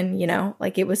broken, you know,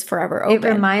 like it was forever open.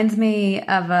 It reminds me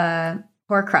of a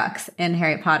Horcrux in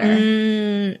Harry Potter.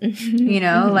 You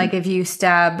know, like if you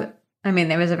stab, I mean,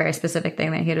 there was a very specific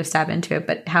thing that he would have stabbed into it,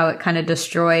 but how it kind of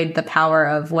destroyed the power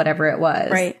of whatever it was.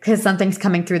 Right. Because something's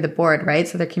coming through the board, right?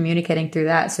 So they're communicating through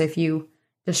that. So if you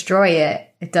destroy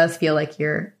it, it does feel like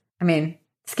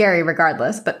scary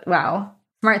regardless, but wow.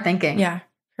 Smart thinking. Yeah,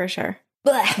 for sure.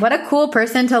 What a cool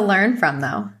person to learn from,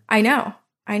 though. I know.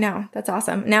 That's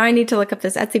awesome. Now I need to look up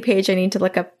this Etsy page. I need to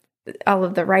look up all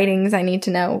of the writings. I need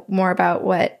to know more about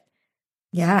what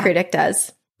Critic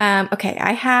does. Okay,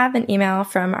 I have an email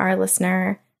from our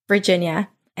listener, Virginia,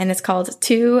 and it's called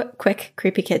 2 Quick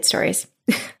Creepy Kid Stories.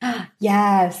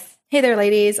 Yes. Hey there,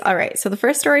 ladies. All right, so the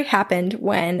first story happened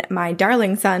when my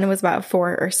darling son was about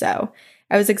 4 or so.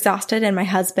 I was exhausted and my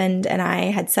husband and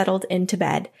I had settled into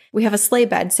bed. We have a sleigh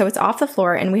bed, so it's off the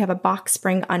floor, and we have a box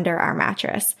spring under our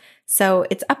mattress. So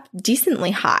it's up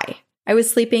decently high. I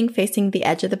was sleeping facing the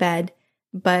edge of the bed,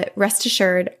 but rest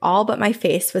assured, all but my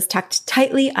face was tucked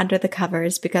tightly under the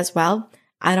covers because, well,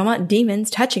 I don't want demons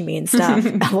touching me and stuff.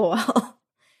 LOL.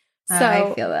 So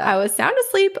I feel that. I was sound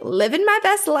asleep, living my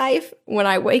best life, when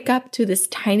I wake up to this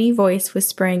tiny voice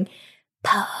whispering,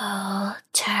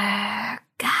 "Poltergeist."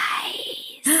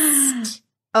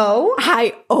 Oh?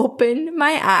 I open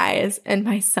my eyes and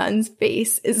my son's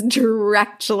face is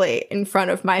directly in front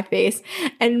of my face.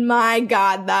 And my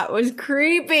God, that was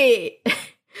creepy.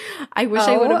 I wish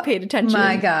I would have paid attention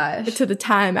to the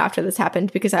time after this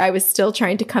happened, because I was still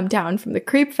trying to come down from the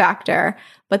creep factor.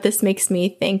 But this makes me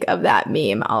think of that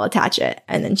meme. I'll attach it.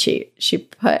 And then she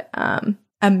put a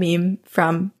meme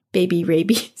from Baby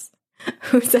Rabies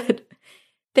who said,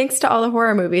 "Thanks to all the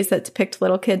horror movies that depict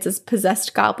little kids as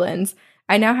possessed goblins,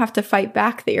 I now have to fight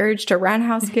back the urge to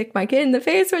roundhouse kick my kid in the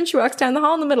face when she walks down the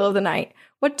hall in the middle of the night.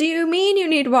 What do you mean you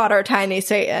need water, tiny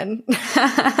Satan?"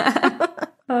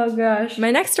 Oh, gosh.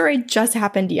 My next story just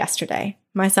happened yesterday.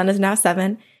 My son is now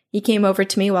 7. He came over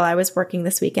to me while I was working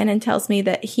this weekend and tells me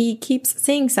that he keeps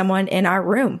seeing someone in our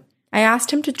room. I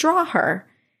asked him to draw her.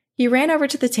 He ran over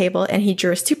to the table and he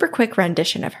drew a super quick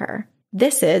rendition of her.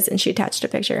 This is, and she attached a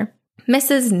picture,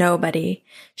 Mrs. Nobody.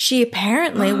 She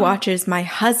apparently watches my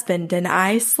husband and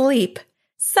I sleep.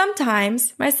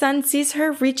 Sometimes my son sees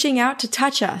her reaching out to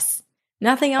touch us.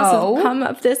 Nothing else has come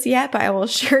of this yet, but I will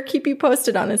sure keep you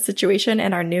posted on this situation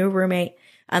and our new roommate,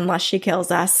 unless she kills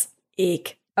us.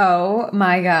 Eek. Oh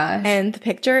my gosh. And the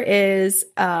picture is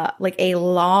like a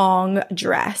long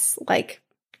dress, like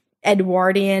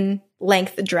Edwardian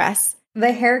length dress.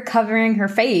 The hair covering her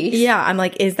face. Yeah, I'm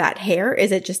like, is that hair?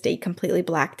 Is it just a completely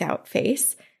blacked out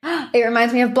face? It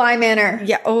reminds me of Bly Manor.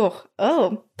 Yeah. Oh.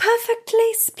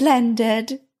 Perfectly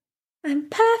splendid. I'm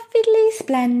perfectly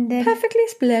splendid. Perfectly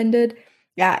splendid.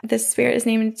 Yeah, this spirit is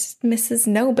named Mrs.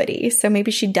 Nobody, so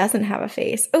maybe she doesn't have a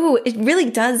face. Oh, it really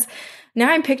does.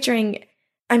 Now I'm picturing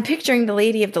the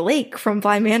Lady of the Lake from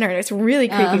Bly Manor, and it's really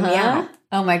creeping me out.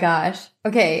 Oh my gosh.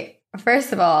 Okay,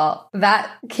 first of all,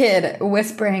 that kid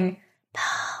whispering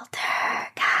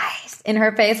 "poltergeist" in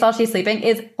her face while she's sleeping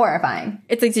is horrifying.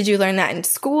 It's like, did you learn that in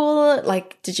school?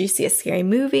 Like, did you see a scary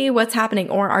movie? What's happening?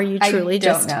 Or are you truly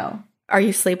don't know. Are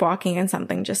you sleepwalking and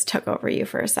something just took over you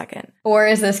for a second? Or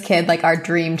is this kid like our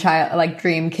dream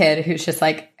kid who's just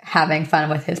like having fun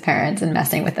with his parents and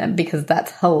messing with them? Because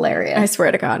that's hilarious. I swear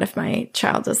to God, if my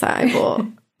child does that,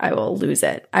 I will lose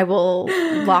it. I will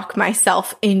lock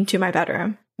myself into my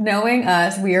bedroom. Knowing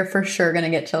us, we are for sure going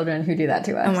to get children who do that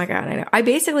to us. Oh my God, I know. I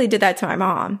basically did that to my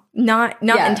mom. Not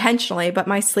intentionally, but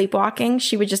my sleepwalking,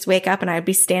 she would just wake up and I'd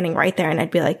be standing right there and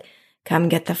I'd be like, "Come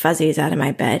get the fuzzies out of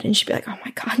my bed." And she'd be like, "Oh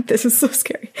my God, this is so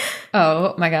scary."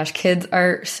 Oh my gosh, kids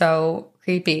are so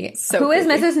creepy. Who is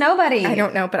creepy. Mrs. Nobody? I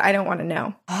don't know, but I don't want to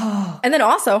know. Oh. And then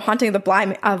also Haunting of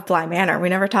Bly Manor. We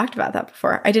never talked about that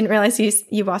before. I didn't realize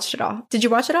you watched it all. Did you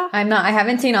watch it all? I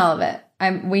haven't seen all of it.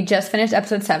 We just finished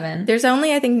episode 7. There's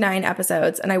only, I think, 9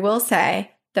 episodes. And I will say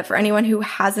that for anyone who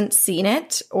hasn't seen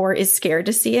it or is scared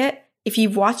to see it, if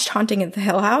you've watched Haunting of the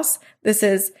Hill House, this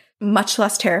is much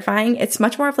less terrifying. It's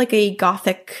much more of like a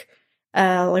gothic,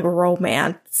 like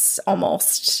romance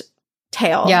almost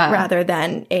tale rather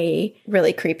than a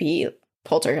really creepy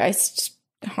poltergeist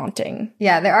haunting.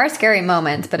 Yeah, there are scary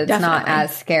moments, but it's not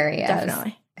as scary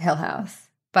as Hill House.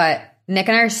 But Nick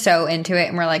and I are so into it,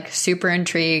 and we're like super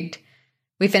intrigued.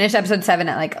 We finished episode 7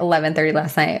 at like 11:30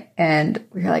 last night, and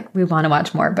we were like, we want to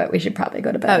watch more, but we should probably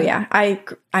go to bed. Oh yeah,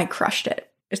 I crushed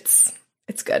it. It's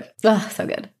good. Oh, so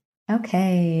good.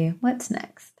 Okay, what's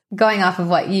next? Going off of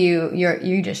what you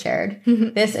just shared,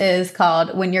 this is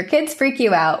called When Your Kids Freak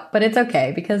You Out, but it's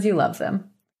okay because you love them.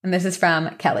 And this is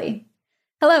from Kelly.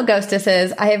 Hello,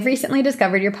 Ghostesses. I have recently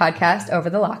discovered your podcast over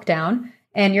the lockdown,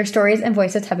 and your stories and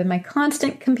voices have been my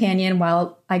constant companion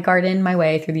while I garden my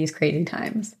way through these crazy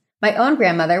times. My own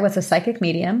grandmother was a psychic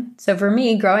medium, so for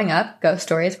me, growing up, ghost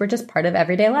stories were just part of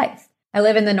everyday life. I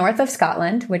live in the north of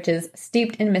Scotland, which is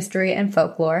steeped in mystery and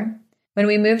folklore. When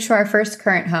we moved to our first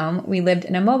current home, we lived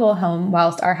in a mobile home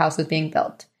whilst our house was being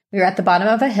built. We were at the bottom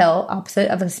of a hill opposite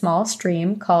of a small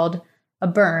stream called a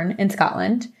burn in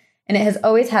Scotland, and it has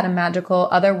always had a magical,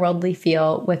 otherworldly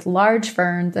feel with large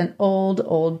ferns and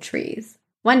old trees.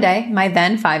 One day, my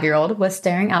then 5-year-old was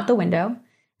staring out the window,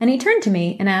 and he turned to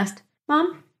me and asked,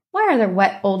 Mom, why are there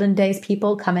wet olden days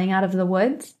people coming out of the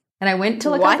woods? And I went to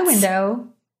look out the window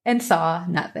and saw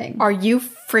nothing. Are you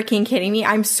freaking kidding me?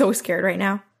 I'm so scared right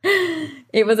now.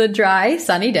 It was a dry,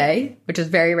 sunny day, which is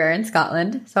very rare in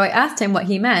Scotland, so I asked him what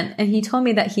he meant, and he told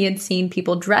me that he had seen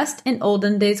people dressed in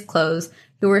olden days clothes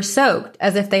who were soaked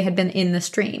as if they had been in the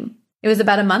stream. It was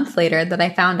about a month later that I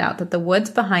found out that the woods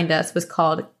behind us was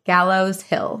called Gallows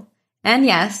Hill. And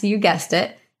yes, you guessed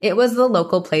it, it was the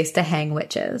local place to hang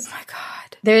witches. Oh my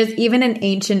God. There is even an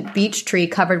ancient beech tree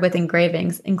covered with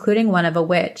engravings, including one of a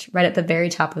witch, right at the very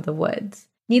top of the woods.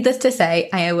 Needless to say,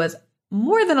 I was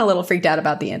more than a little freaked out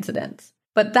about the incidents.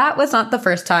 But that was not the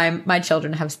first time my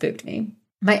children have spooked me.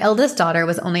 My eldest daughter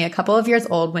was only a couple of years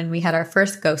old when we had our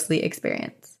first ghostly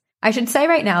experience. I should say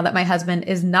right now that my husband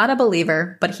is not a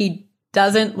believer, but he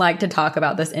doesn't like to talk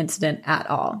about this incident at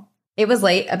all. It was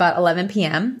late, about 11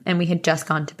 p.m., and we had just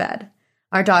gone to bed.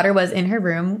 Our daughter was in her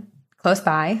room, close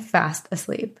by, fast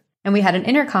asleep, and we had an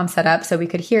intercom set up so we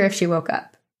could hear if she woke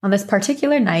up. On this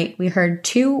particular night, we heard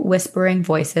 2 whispering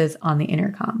voices on the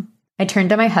intercom. I turned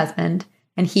to my husband,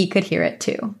 and he could hear it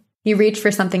too. He reached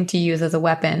for something to use as a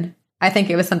weapon. I think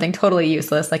it was something totally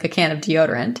useless, like a can of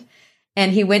deodorant,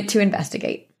 and he went to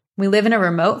investigate. We live in a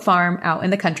remote farm out in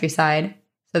the countryside,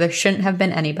 so there shouldn't have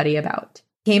been anybody about.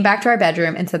 He came back to our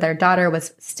bedroom and said their daughter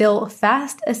was still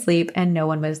fast asleep and no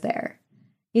one was there.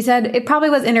 He said it probably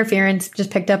was interference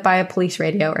just picked up by a police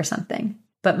radio or something.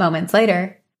 But moments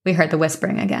later, we heard the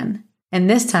whispering again. And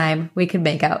this time, we could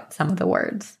make out some of the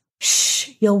words. Shh,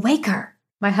 you'll wake her.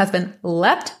 My husband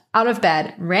leapt out of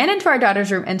bed, ran into our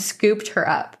daughter's room, and scooped her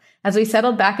up. As we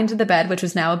settled back into the bed, which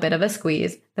was now a bit of a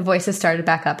squeeze, the voices started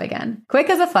back up again. Quick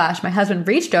as a flash, my husband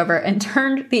reached over and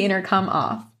turned the intercom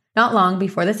off. Not long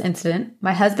before this incident,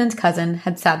 my husband's cousin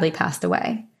had sadly passed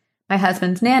away. My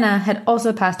husband's Nana had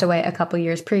also passed away a couple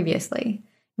years previously,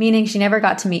 meaning she never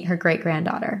got to meet her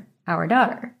great-granddaughter, our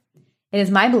daughter. It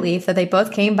is my belief that they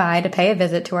both came by to pay a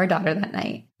visit to our daughter that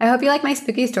night. I hope you like my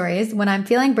spooky stories. When I'm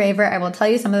feeling braver, I will tell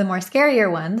you some of the more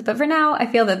scarier ones, but for now, I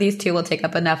feel that these 2 will take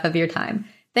up enough of your time.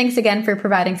 Thanks again for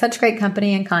providing such great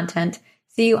company and content.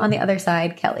 See you on the other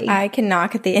side, Kelly. I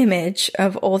cannot get the image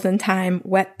of olden time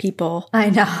wet people.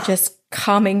 I know. Just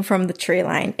coming from the tree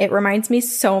line. It reminds me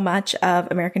so much of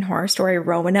American Horror Story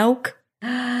Roanoke.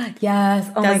 Yes.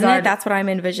 Oh Doesn't my God. it? That's what I'm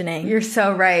envisioning. You're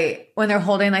so right. When they're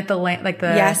holding like the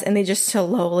yes, and they just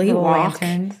slowly walk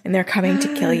lanterns. and they're coming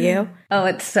to kill you. Oh,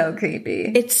 it's so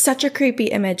creepy. It's such a creepy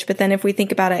image. But then if we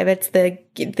think about it, if it's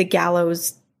the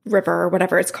Gallows River or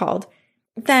whatever it's called,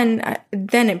 then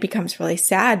it becomes really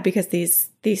sad because these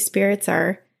spirits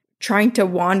are trying to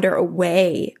wander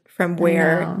away from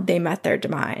where they met their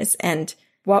demise. And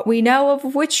what we know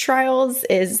of witch trials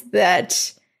is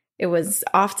that it was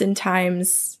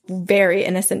oftentimes very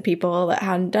innocent people that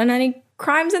hadn't done any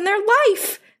crimes in their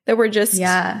life that were just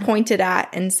pointed at,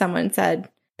 and someone said,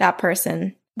 that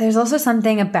person. There's also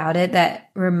something about it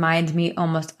that reminds me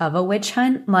almost of a witch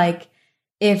hunt. Like,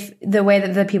 if the way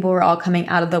that the people were all coming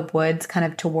out of the woods kind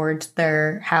of towards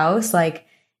their house, like,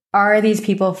 are these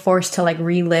people forced to like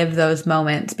relive those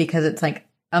moments because it's like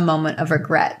a moment of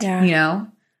regret, you know?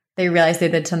 They realize they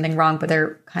did something wrong, but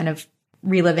they're kind of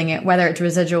reliving it, whether it's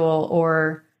residual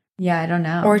or, I don't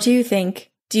know. Or do you think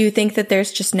that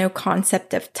there's just no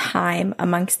concept of time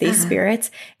amongst these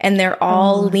spirits, and they're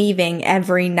all leaving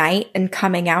every night and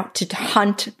coming out to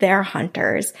hunt their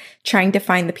hunters, trying to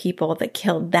find the people that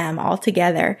killed them all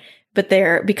together, but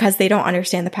because they don't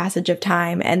understand the passage of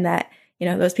time and that, you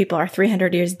know, those people are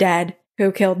 300 years dead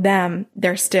who killed them,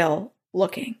 they're still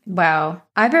looking. Wow.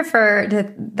 I prefer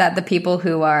that the people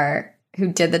who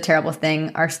did the terrible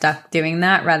thing are stuck doing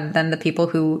that rather than the people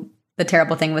who the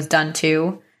terrible thing was done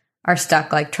to are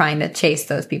stuck like trying to chase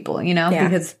those people, you know,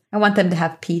 because I want them to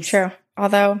have peace. True.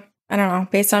 Although, I don't know,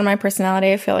 based on my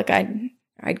personality, I feel like I'd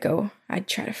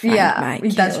try to find my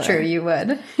killer. That's true. You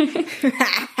would.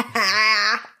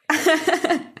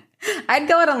 I'd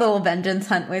go on a little vengeance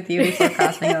hunt with you before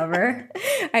crossing over.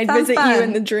 I'd visit you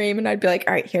in the dream and I'd be like,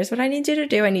 all right, here's what I need you to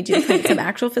do. I need you to put some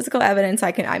actual physical evidence.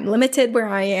 I'm limited where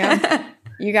I am.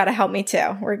 You got to help me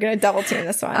too. We're going to double team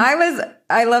this one.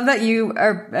 I love that you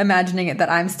are imagining it that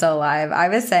I'm still alive. I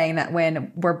was saying that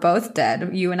when we're both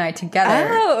dead, you and I together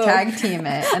tag team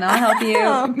it and I'll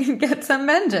help you get some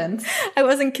vengeance. I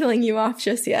wasn't killing you off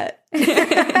just yet.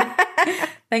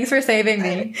 Thanks for saving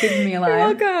me, keeping me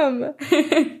alive. You're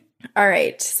welcome. All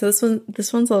right. So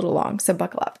this one's a little long, so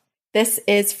buckle up. This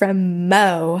is from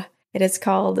Mo. It is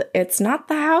called It's Not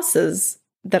the Houses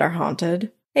That Are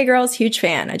Haunted. Hey girls, huge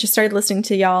fan. I just started listening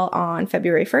to y'all on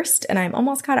February 1st and I'm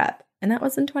almost caught up. And that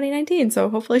was in 2019, so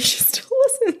hopefully she still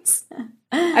listens.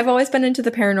 I've always been into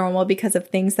the paranormal because of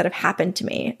things that have happened to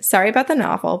me. Sorry about the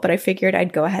novel, but I figured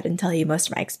I'd go ahead and tell you most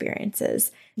of my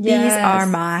experiences. Yes. These are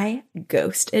my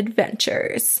ghost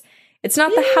adventures. It's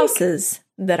not the houses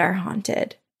that are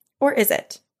haunted. Or is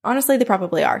it? Honestly, they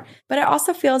probably are. But it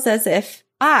also feels as if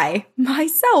I,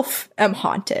 myself, am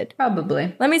haunted.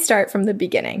 Probably. Let me start from the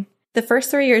beginning. The first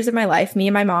 3 years of my life, me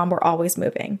and my mom were always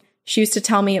moving. She used to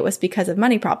tell me it was because of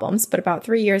money problems, but about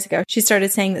 3 years ago, she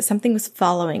started saying that something was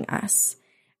following us.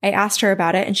 I asked her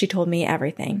about it and she told me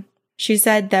everything. She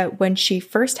said that when she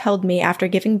first held me after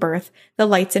giving birth, the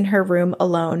lights in her room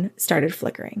alone started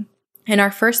flickering. In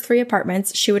our first 3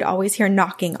 apartments, she would always hear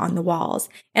knocking on the walls.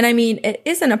 And I mean, it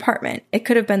is an apartment. It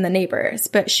could have been the neighbors,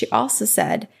 but she also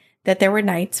said that there were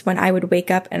nights when I would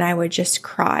wake up and I would just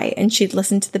cry, and she'd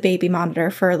listen to the baby monitor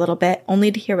for a little bit,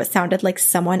 only to hear what sounded like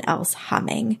someone else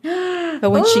humming. But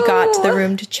when she got to the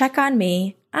room to check on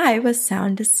me, I was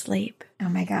sound asleep. Oh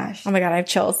my gosh. Oh my God, I have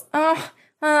chills.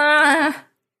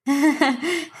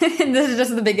 This is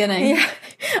just the beginning. Yeah.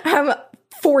 I'm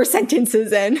 4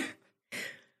 sentences in.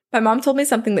 My mom told me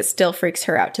something that still freaks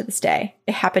her out to this day.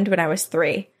 It happened when I was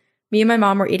 3. Me and my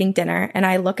mom were eating dinner, and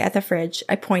I look at the fridge.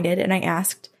 I pointed and I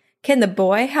asked, "Can the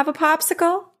boy have a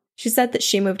popsicle?" She said that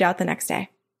she moved out the next day.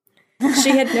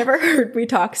 She had never heard me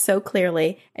talk so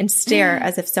clearly and stare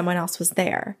as if someone else was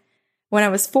there. When I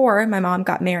was 4, my mom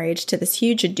got married to this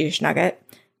huge douche nugget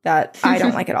that I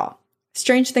don't like at all.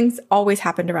 Strange things always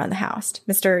happened around the house.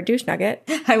 Mr. Douche Nugget,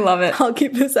 I love it. I'll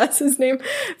keep this as his name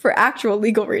for actual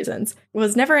legal reasons,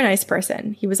 was never a nice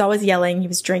person. He was always yelling, he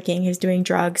was drinking, he was doing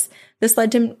drugs. This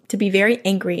led him to be very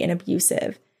angry and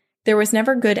abusive. There was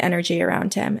never good energy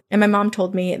around him. And my mom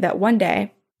told me that one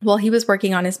day, while he was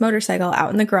working on his motorcycle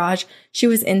out in the garage, she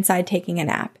was inside taking a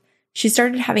nap. She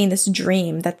started having this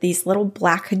dream that these little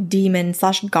black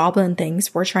demon/goblin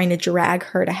things were trying to drag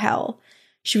her to hell.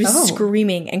 She was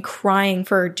screaming and crying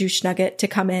for Douche Nugget to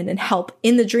come in and help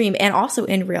in the dream and also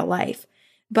in real life.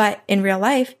 But in real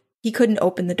life, he couldn't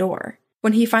open the door.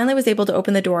 When he finally was able to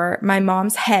open the door, my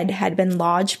mom's head had been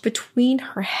lodged between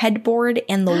her headboard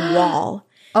and the wall.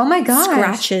 Oh my gosh.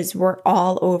 Scratches were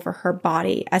all over her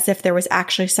body as if there was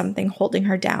actually something holding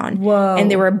her down. Whoa. And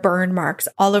there were burn marks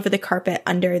all over the carpet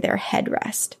under their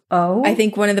headrest. Oh. I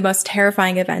think one of the most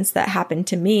terrifying events that happened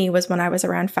to me was when I was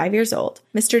around 5 years old.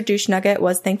 Mr. Douche Nugget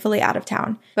was thankfully out of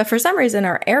town, but for some reason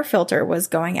our air filter was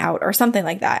going out or something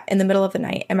like that in the middle of the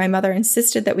night, and my mother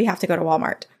insisted that we have to go to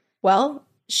Walmart. Well,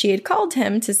 she had called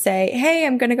him to say, "Hey,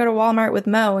 I'm going to go to Walmart with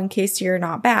Mo in case you're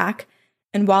not back."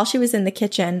 And while she was in the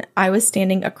kitchen, I was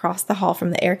standing across the hall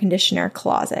from the air conditioner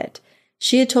closet.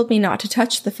 She had told me not to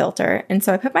touch the filter, and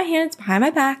so I put my hands behind my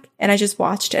back, and I just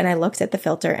watched and I looked at the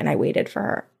filter and I waited for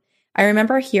her. I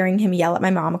remember hearing him yell at my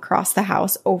mom across the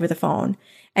house over the phone,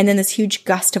 and then this huge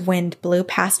gust of wind blew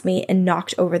past me and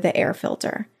knocked over the air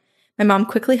filter. My mom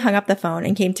quickly hung up the phone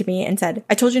and came to me and said,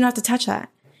 "I told you not to touch that."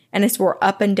 And I swore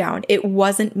up and down, it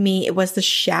wasn't me, it was the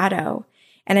shadow.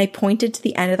 And I pointed to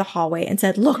the end of the hallway and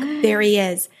said, "Look, there he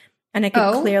is." And I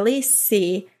could clearly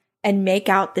see and make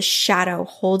out the shadow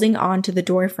holding on to the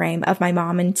doorframe of my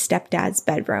mom and stepdad's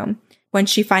bedroom. When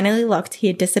she finally looked, he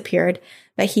had disappeared,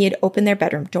 but he had opened their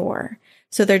bedroom door.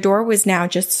 So their door was now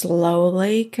just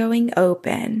slowly going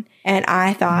open. And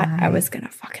I thought I was going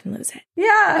to fucking lose it.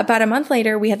 Yeah. About a month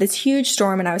later, we had this huge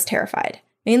storm and I was terrified.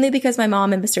 Mainly because my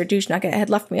mom and Mr. Douche Nugget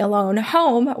had left me alone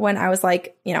home when I was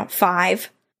 5.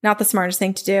 Not the smartest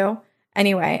thing to do.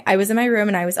 Anyway, I was in my room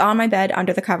and I was on my bed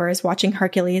under the covers watching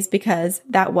Hercules because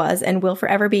that was and will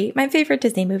forever be my favorite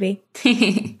Disney movie.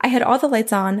 I had all the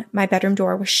lights on, my bedroom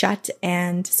door was shut,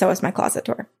 and so was my closet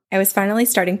door. I was finally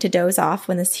starting to doze off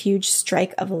when this huge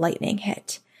strike of lightning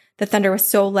hit. The thunder was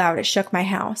so loud it shook my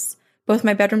house. Both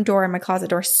my bedroom door and my closet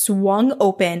door swung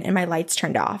open and my lights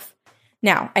turned off.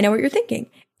 Now, I know what you're thinking.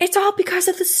 It's all because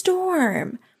of the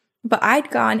storm. But I'd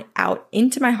gone out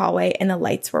into my hallway and the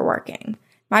lights were working.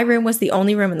 My room was the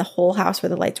only room in the whole house where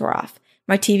the lights were off.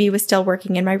 My TV was still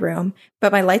working in my room,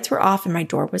 but my lights were off and my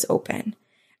door was open.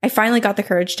 I finally got the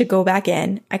courage to go back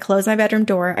in. I closed my bedroom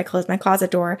door. I closed my closet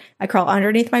door. I crawl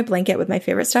underneath my blanket with my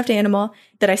favorite stuffed animal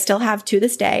that I still have to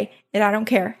this day, and I don't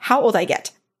care how old I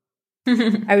get.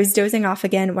 I was dozing off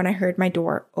again when I heard my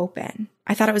door open.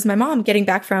 I thought it was my mom getting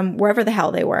back from wherever the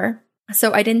hell they were,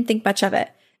 so I didn't think much of it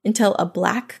until a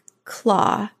black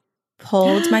claw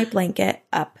pulled my blanket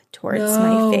up towards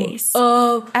my face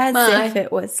as if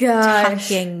it was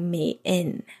tucking me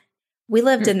in. We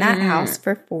lived in that house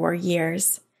for 4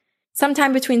 years.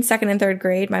 Sometime between 2nd and 3rd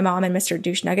grade, my mom and Mr.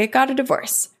 Douche Nugget got a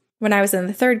divorce. When I was in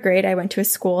the 3rd grade, I went to a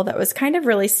school that was kind of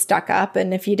really stuck up,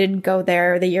 and if you didn't go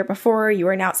there the year before, you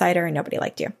were an outsider and nobody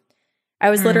liked you. I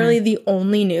was literally the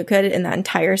only new kid in the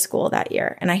entire school that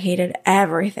year, and I hated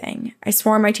everything. I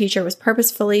swore my teacher was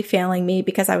purposefully failing me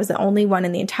because I was the only one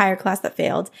in the entire class that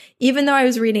failed, even though I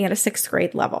was reading at a 6th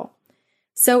grade level.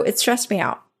 So it stressed me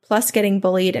out. Plus getting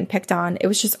bullied and picked on, it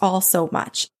was just all so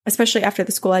much, especially after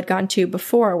the school I'd gone to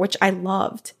before, which I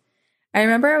loved. I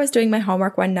remember I was doing my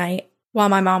homework one night while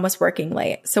my mom was working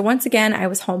late, so once again, I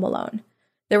was home alone.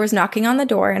 There was knocking on the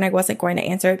door, and I wasn't going to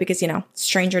answer it because,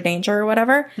 stranger danger or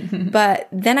whatever. But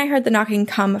then I heard the knocking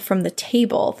come from the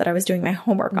table that I was doing my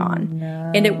homework on.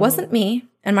 No. And it wasn't me,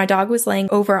 and my dog was laying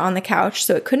over on the couch,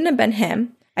 so it couldn't have been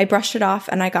him. I brushed it off,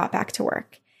 and I got back to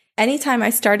work. Anytime I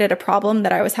started a problem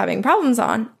that I was having problems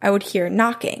on, I would hear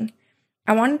knocking.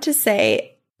 I wanted to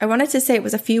say it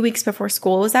was a few weeks before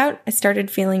school was out. I started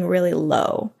feeling really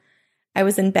low. I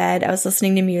was in bed. I was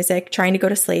listening to music, trying to go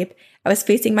to sleep. I was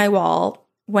facing my wall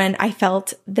when I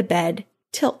felt the bed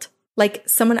tilt, like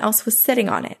someone else was sitting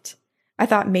on it. I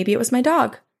thought maybe it was my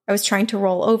dog. I was trying to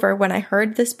roll over when I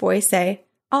heard this boy say,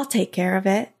 "I'll take care of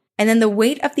it." And then the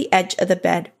weight of the edge of the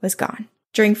bed was gone.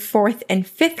 During 4th and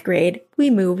 5th grade, we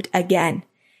moved again,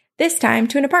 this time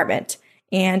to an apartment,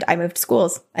 and I moved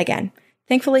schools again.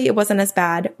 Thankfully, it wasn't as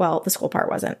bad. Well, the school part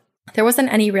wasn't. There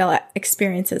wasn't any real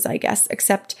experiences, I guess,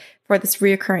 except for this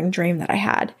reoccurring dream that I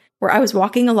had, where I was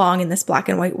walking along in this black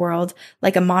and white world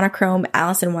like a monochrome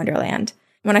Alice in Wonderland,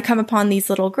 when I come upon these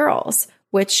little girls,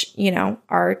 which,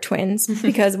 are twins,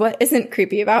 because what isn't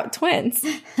creepy about twins?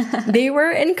 They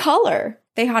were in color.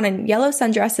 They had on yellow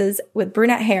sundresses with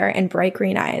brunette hair and bright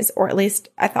green eyes, or at least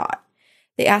I thought.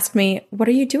 They asked me, "What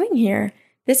are you doing here?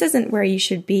 This isn't where you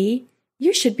should be.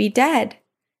 You should be dead.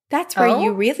 That's where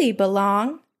you really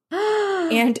belong."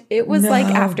 And it was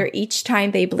like after each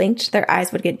time they blinked, their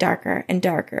eyes would get darker and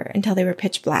darker until they were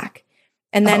pitch black.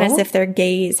 And then as if their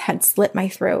gaze had slit my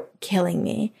throat, killing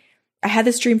me. I had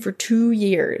this dream for 2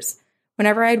 years.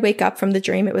 Whenever I'd wake up from the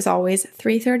dream, it was always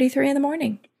 3:33 in the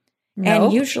morning.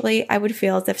 And usually I would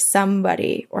feel as if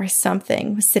somebody or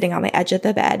something was sitting on the edge of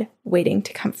the bed waiting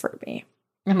to comfort me.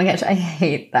 Oh my gosh, I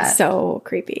hate that. So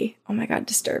creepy. Oh my God,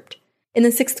 disturbed. In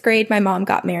the 6th grade, my mom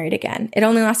got married again. It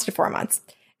only lasted 4 months.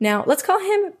 Now, let's call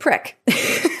him Prick.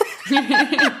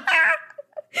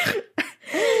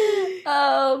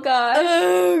 Oh, gosh.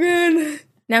 Oh, good.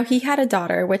 Now, he had a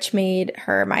daughter, which made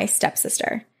her my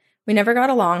stepsister. We never got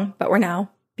along, but we're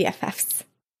now BFFs.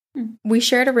 We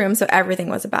shared a room, so everything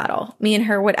was a battle. Me and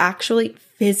her would actually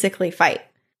physically fight.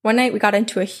 One night, we got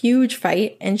into a huge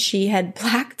fight, and she had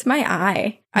blacked my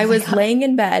eye. I was laying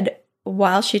in bed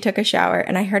while she took a shower,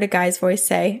 and I heard a guy's voice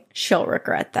say, "She'll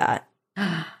regret that."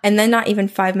 And then not even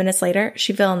 5 minutes later,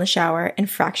 she fell in the shower and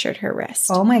fractured her wrist.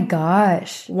 Oh my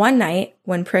gosh. One night,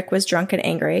 when Prick was drunk and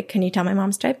angry, can you tell my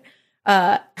mom's type?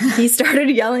 He started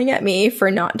yelling at me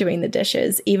for not doing the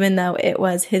dishes, even though it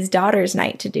was his daughter's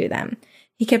night to do them.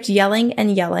 He kept yelling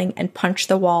and punched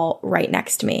the wall right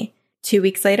next to me. 2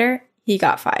 weeks later, he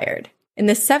got fired. In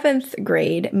the 7th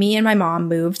grade, me and my mom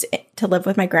moved to live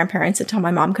with my grandparents until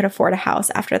my mom could afford a house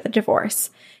after the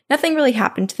divorce. Nothing really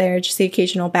happened there, just the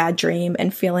occasional bad dream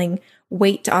and feeling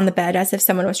weight on the bed as if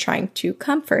someone was trying to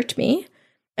comfort me.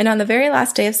 And on the very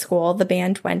last day of school, the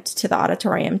band went to the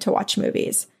auditorium to watch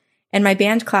movies. And my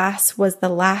band class was the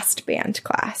last band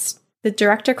class. The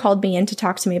director called me in to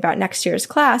talk to me about next year's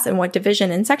class and what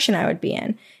division and section I would be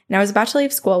in. And I was about to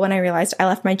leave school when I realized I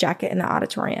left my jacket in the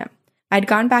auditorium. I'd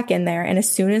gone back in there, and as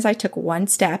soon as I took one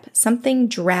step, something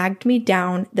dragged me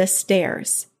down the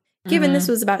stairs. Given this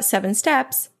was about 7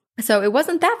 steps, so it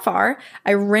wasn't that far,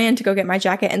 I ran to go get my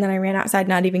jacket and then I ran outside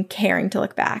not even caring to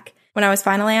look back. When I was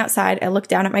finally outside, I looked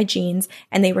down at my jeans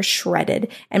and they were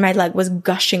shredded and my leg was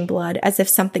gushing blood as if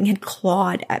something had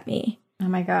clawed at me. Oh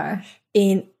my gosh.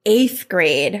 In 8th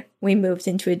grade, we moved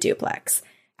into a duplex.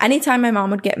 Anytime my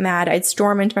mom would get mad, I'd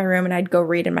storm into my room and I'd go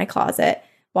read in my closet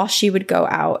while she would go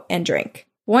out and drink.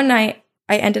 One night,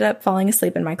 I ended up falling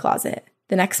asleep in my closet.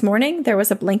 The next morning, there was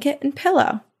a blanket and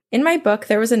pillow. In my book,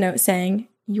 there was a note saying,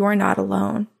 "You are not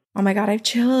alone." Oh my God, I have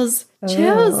chills.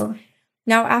 Chills. Oh.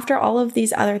 Now, after all of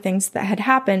these other things that had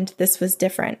happened, this was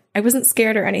different. I wasn't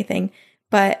scared or anything,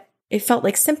 but it felt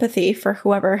like sympathy for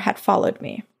whoever had followed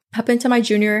me. Up until my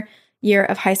junior year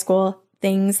of high school,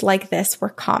 things like this were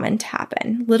common to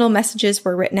happen. Little messages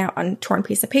were written out on a torn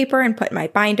piece of paper and put in my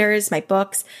binders, my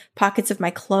books, pockets of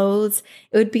my clothes.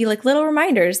 It would be like little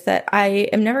reminders that I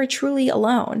am never truly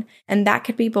alone. And that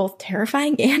could be both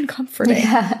terrifying and comforting.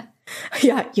 Yeah.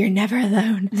 Yeah, you're never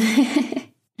alone.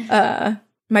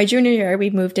 My junior year, we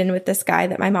moved in with this guy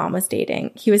that my mom was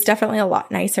dating. He was definitely a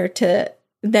lot nicer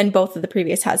than both of the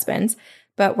previous husbands,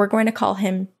 but we're going to call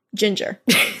him Ginger.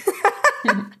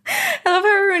 I love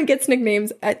how everyone gets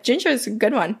nicknames. Ginger's a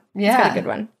good one. Yeah. He's got a good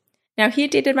one. Now, he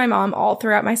had dated my mom all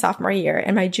throughout my sophomore year,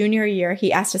 and my junior year,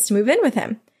 he asked us to move in with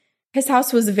him. His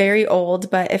house was very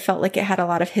old, but it felt like it had a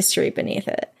lot of history beneath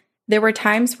it. There were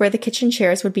times where the kitchen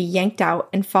chairs would be yanked out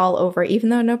and fall over, even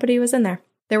though nobody was in there.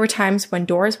 There were times when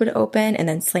doors would open and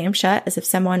then slam shut as if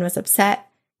someone was upset.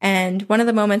 And one of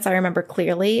the moments I remember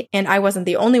clearly, and I wasn't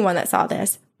the only one that saw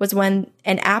this, was when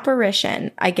an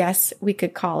apparition, I guess we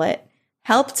could call it,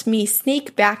 helped me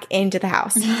sneak back into the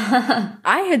house.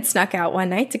 I had snuck out one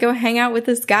night to go hang out with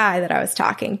this guy that I was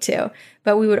talking to,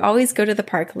 but we would always go to the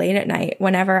park late at night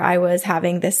whenever I was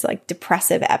having this like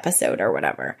depressive episode or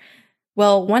whatever.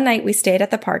 Well, one night we stayed at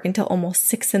the park until almost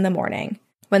 6 a.m.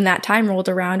 When that time rolled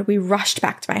around, we rushed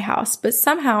back to my house, but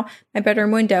somehow my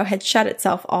bedroom window had shut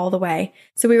itself all the way.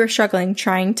 So we were struggling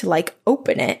trying to like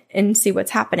open it and see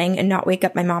what's happening and not wake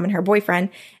up my mom and her boyfriend.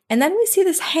 And then we see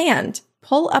this hand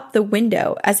pull up the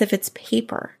window as if it's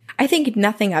paper. I think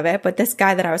nothing of it, but this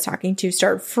guy that I was talking to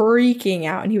started freaking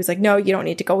out and he was like, "No, you don't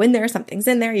need to go in there. Something's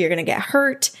in there. You're going to get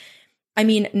hurt." I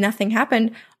mean, nothing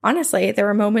happened. Honestly, there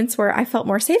were moments where I felt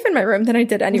more safe in my room than I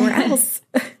did anywhere else.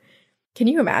 Can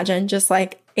you imagine just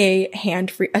like a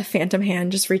phantom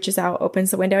hand just reaches out,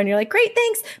 opens the window, and you're like, "Great,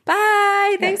 thanks.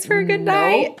 Bye. Thanks for a good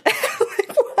night."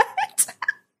 Like, what?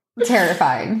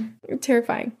 Terrifying.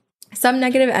 Terrifying. Some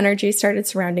negative energy started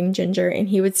surrounding Ginger, and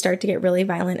he would start to get really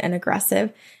violent and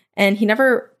aggressive. And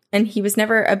he was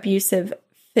never abusive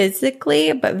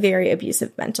physically, but very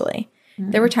abusive mentally.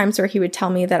 Mm-hmm. There were times where he would tell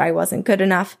me that I wasn't good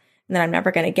enough and that I'm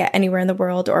never going to get anywhere in the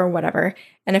world or whatever.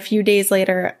 And a few days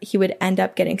later, he would end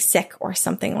up getting sick or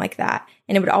something like that.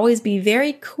 And it would always be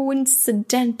very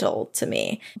coincidental to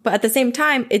me. But at the same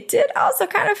time, it did also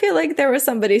kind of feel like there was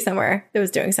somebody somewhere that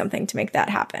was doing something to make that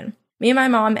happen. Me and my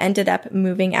mom ended up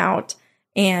moving out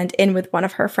and in with one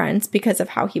of her friends because of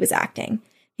how he was acting.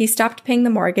 He stopped paying the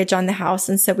mortgage on the house,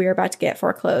 and so we were about to get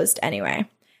foreclosed anyway.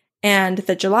 And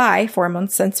the July, 4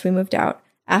 months since we moved out,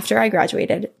 after I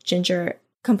graduated, Ginger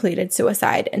completed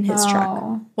suicide in his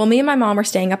truck. While me and my mom were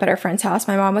staying up at our friend's house,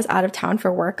 my mom was out of town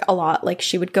for work a lot. Like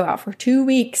she would go out for 2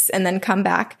 weeks and then come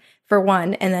back for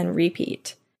 1 and then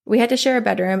repeat. We had to share a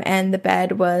bedroom and the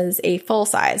bed was a full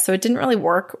size. So it didn't really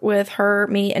work with her,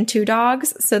 me, and 2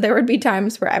 dogs. So there would be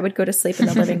times where I would go to sleep in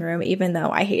the living room, even though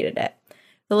I hated it.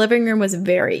 The living room was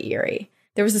very eerie.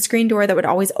 There was a screen door that would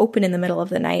always open in the middle of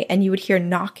the night and you would hear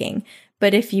knocking.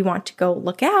 But if you want to go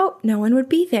look out, no one would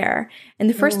be there. And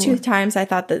the first 2 times I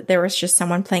thought that there was just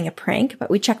someone playing a prank, but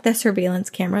we checked the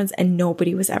surveillance cameras and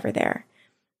nobody was ever there.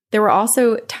 There were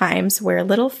also times where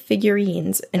little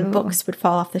figurines and books would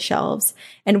fall off the shelves.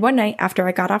 And one night after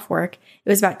I got off work, it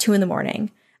was about 2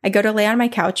 a.m. I go to lay on my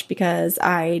couch because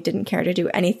I didn't care to do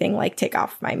anything like take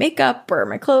off my makeup or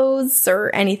my clothes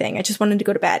or anything. I just wanted to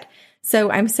go to bed.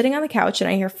 So I'm sitting on the couch and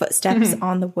I hear footsteps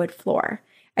on the wood floor.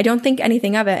 I don't think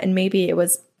anything of it, and maybe it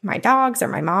was my dogs or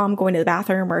my mom going to the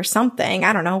bathroom or something.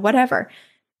 I don't know, whatever.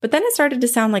 But then it started to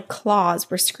sound like claws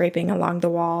were scraping along the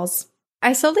walls.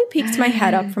 I slowly peeked my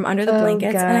head up from under the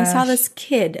blankets, and I saw this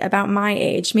kid about my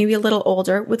age, maybe a little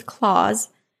older, with claws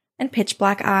and pitch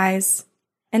black eyes.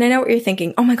 And I know what you're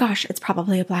thinking. Oh my gosh, it's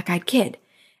probably a black-eyed kid.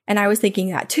 And I was thinking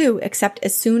that too, except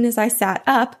as soon as I sat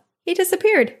up, he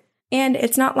disappeared. And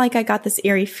it's not like I got this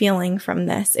eerie feeling from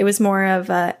this. It was more of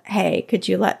a, hey, could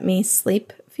you let me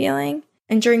sleep feeling?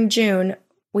 And during June,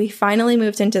 we finally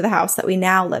moved into the house that we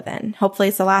now live in. Hopefully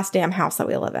it's the last damn house that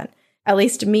we live in. At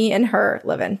least me and her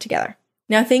live in together.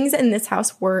 Now, things in this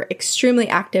house were extremely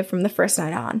active from the first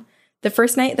night on. The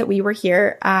first night that we were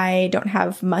here, I didn't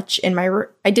have much in my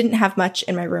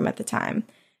room at the time.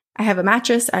 I have a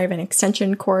mattress, I have an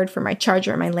extension cord for my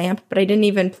charger and my lamp, but I didn't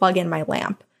even plug in my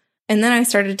lamp. And then I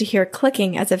started to hear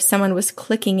clicking as if someone was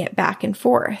clicking it back and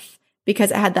forth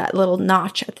because it had that little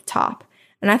notch at the top.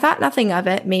 And I thought nothing of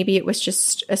it. Maybe it was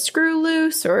just a screw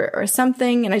loose or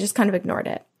something, and I just kind of ignored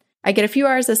it. I get a few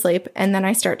hours of sleep, and then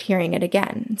I start hearing it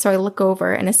again. So I look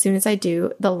over, and as soon as I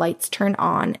do, the lights turn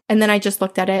on. And then I just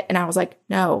looked at it, and I was like,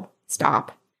 no,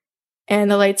 stop. And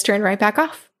the lights turned right back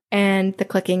off, and the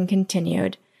clicking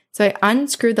continued. So I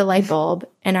unscrew the light bulb,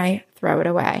 and I throw it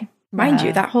away. Mind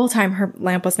you, that whole time, her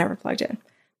lamp was never plugged in.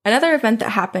 Another event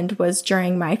that happened was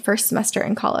during my first semester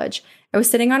in college. I was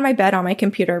sitting on my bed on my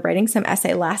computer writing some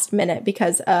essay last minute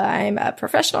because I'm a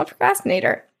professional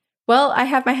procrastinator. Well, I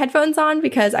have my headphones on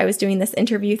because I was doing this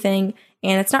interview thing,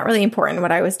 and it's not really important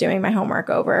what I was doing my homework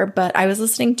over, but I was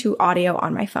listening to audio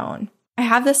on my phone. I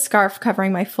have this scarf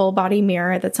covering my full body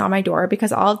mirror that's on my door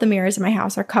because all of the mirrors in my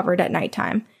house are covered at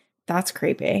nighttime. That's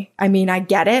creepy. I mean, I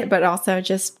get it, but also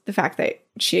just the fact that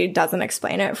she doesn't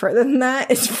explain it further than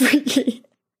that is freaky.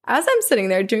 As I'm sitting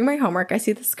there doing my homework, I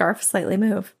see the scarf slightly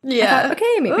move. Yeah. I thought,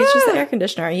 okay, maybe it's just the air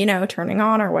conditioner, turning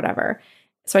on or whatever.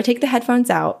 So I take the headphones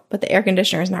out, but the air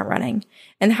conditioner is not running.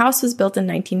 And the house was built in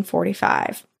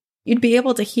 1945. You'd be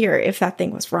able to hear if that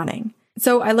thing was running.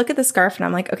 So I look at the scarf and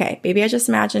I'm like, okay, maybe I just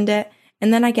imagined it.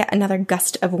 And then I get another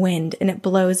gust of wind and it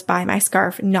blows by my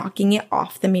scarf, knocking it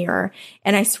off the mirror.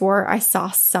 And I swore I saw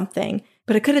something,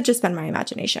 but it could have just been my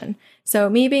imagination. So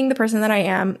me being the person that I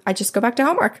am, I just go back to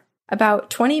homework. About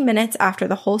 20 minutes after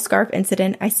the whole scarf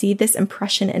incident, I see this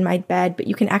impression in my bed, but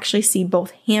you can actually see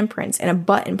both handprints and a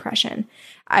butt impression.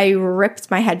 I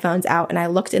ripped my headphones out and I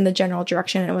looked in the general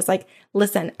direction and was like,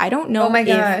 listen, I don't know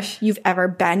if you've ever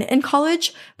been in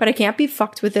college, but I can't be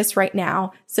fucked with this right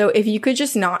now. So if you could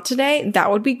just not today,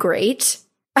 that would be great.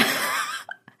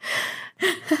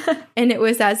 And it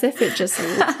was as if it just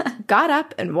got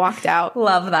up and walked out.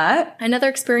 Love that. Another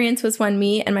experience was when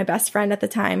me and my best friend at the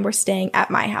time were staying at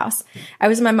my house. I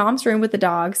was in my mom's room with the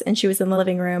dogs, and she was in the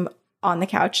living room on the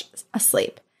couch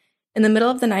asleep. In the middle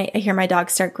of the night, I hear my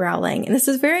dogs start growling, and this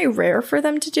is very rare for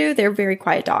them to do. They're very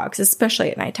quiet dogs,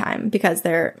 especially at nighttime, because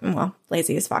they're,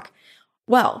 lazy as fuck.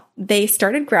 Well, they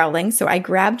started growling, so I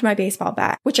grabbed my baseball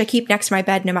bat, which I keep next to my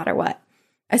bed no matter what.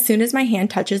 As soon as my hand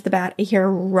touches the bat, I hear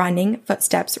running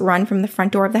footsteps run from the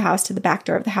front door of the house to the back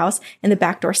door of the house, and the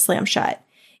back door slam shut,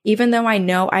 even though I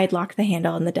know I had locked the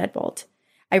handle in the deadbolt.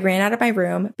 I ran out of my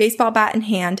room, baseball bat in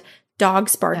hand,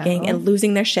 dogs barking and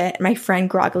losing their shit, and my friend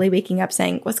groggily waking up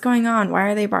saying, "What's going on? Why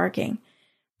are they barking?"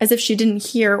 As if she didn't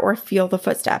hear or feel the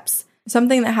footsteps.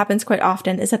 Something that happens quite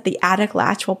often is that the attic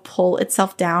latch will pull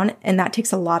itself down, and that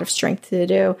takes a lot of strength to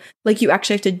do. Like you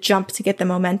actually have to jump to get the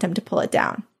momentum to pull it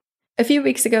down. A few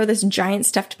weeks ago, this giant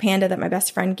stuffed panda that my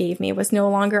best friend gave me was no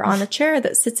longer on the chair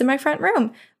that sits in my front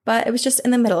room, but it was just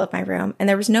in the middle of my room, and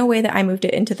there was no way that I moved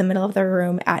it into the middle of the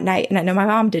room at night, and I know my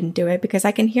mom didn't do it because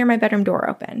I can hear my bedroom door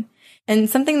open. And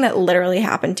something that literally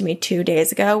happened to me 2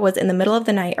 days ago was in the middle of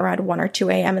the night around 1 or 2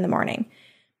 a.m. in the morning.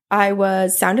 I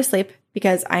was sound asleep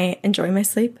because I enjoy my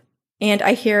sleep, and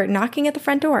I hear knocking at the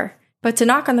front door. But to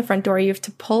knock on the front door, you have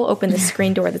to pull open the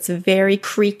screen door that's very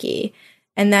creaky,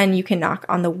 and then you can knock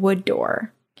on the wood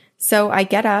door. So I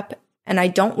get up and I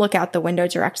don't look out the window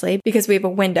directly because we have a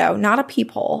window, not a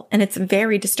peephole, and it's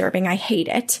very disturbing. I hate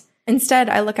it. Instead,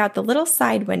 I look out the little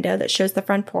side window that shows the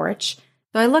front porch.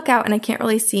 So I look out and I can't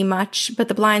really see much, but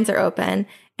the blinds are open.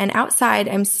 And outside,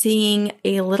 I'm seeing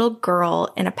a little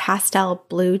girl in a pastel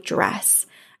blue dress.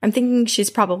 I'm thinking she's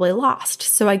probably lost.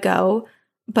 So I go,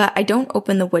 but I don't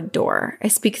open the wood door. I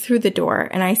speak through the door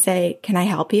and I say, "Can I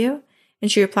help you?"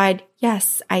 And she replied,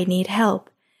 "Yes, I need help.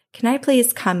 Can I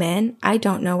please come in? I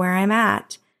don't know where I'm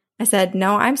at." I said,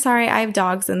 "No, I'm sorry. I have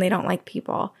dogs and they don't like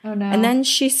people." Oh, no. And then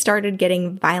she started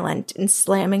getting violent and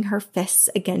slamming her fists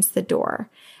against the door.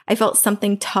 I felt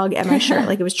something tug at my shirt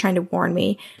like it was trying to warn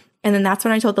me. And then that's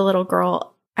when I told the little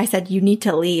girl, I said, "You need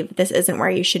to leave. This isn't where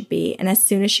you should be." And as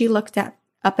soon as she looked up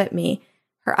at me,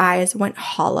 her eyes went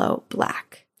hollow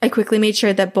black. I quickly made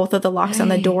sure that both of the locks on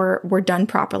the door were done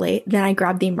properly. Then I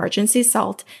grabbed the emergency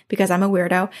salt because I'm a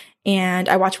weirdo and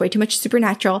I watch way too much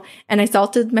Supernatural, and I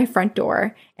salted my front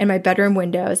door and my bedroom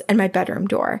windows and my bedroom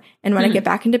door. And when I get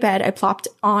back into bed, I plopped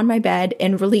on my bed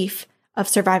in relief of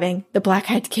surviving the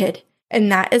black-eyed kid.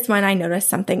 And that is when I noticed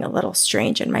something a little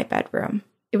strange in my bedroom.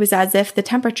 It was as if the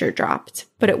temperature dropped,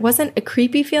 but it wasn't a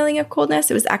creepy feeling of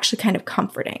coldness. It was actually kind of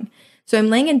comforting. So I'm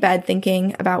laying in bed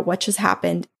thinking about what just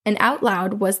happened, and out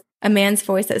loud was a man's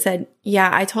voice that said, "Yeah,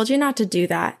 I told you not to do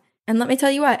that." And let me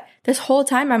tell you what, this whole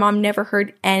time, my mom never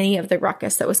heard any of the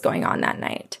ruckus that was going on that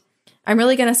night. I'm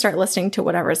really going to start listening to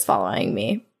whatever's following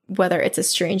me, whether it's a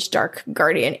strange, dark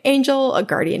guardian angel, a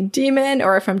guardian demon,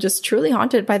 or if I'm just truly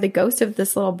haunted by the ghost of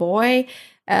this little boy.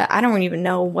 I don't even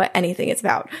know what anything is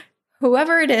about.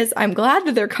 Whoever it is, I'm glad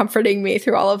that they're comforting me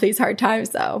through all of these hard times,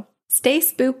 though. Stay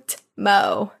spooked,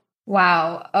 Mo.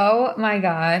 Wow. Oh my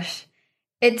gosh.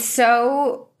 It's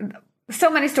so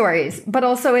many stories, but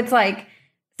also it's like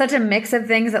such a mix of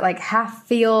things that like half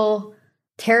feel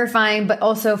terrifying, but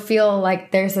also feel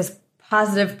like there's this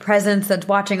positive presence that's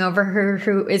watching over her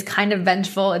who is kind of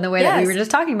vengeful in the way that we were just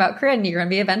talking about. Corinne, you're going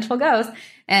to be a vengeful ghost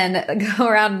and go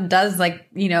around and does like,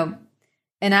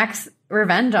 enacts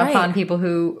revenge upon people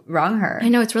who wrong her. I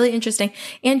know, it's really interesting.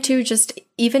 And too, just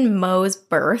even Mo's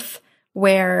birth,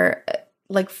 where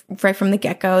like right from the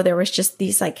get-go, there was just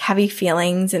these like heavy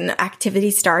feelings and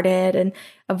activity started and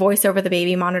a voice over the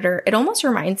baby monitor. It almost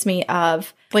reminds me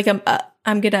of like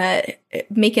I'm going to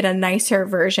make it a nicer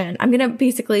version. I'm going to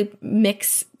basically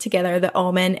mix together The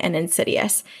Omen and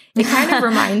Insidious. It kind of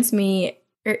reminds me,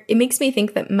 it makes me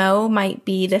think that Mo might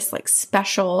be this like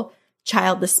special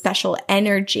child, this special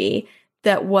energy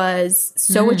that was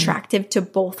so attractive to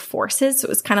both forces. So it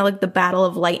was kind of like the battle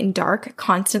of light and dark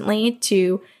constantly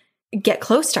to get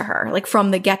close to her, like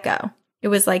from the get-go. It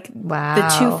was like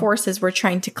the two forces were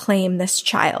trying to claim this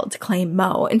child, to claim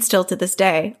Mo, and still to this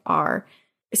day are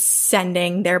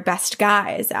sending their best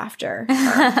guys after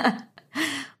her.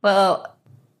 Well,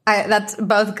 that's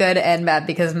both good and bad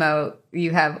because Mo,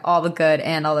 you have all the good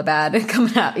and all the bad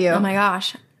coming at you. Oh my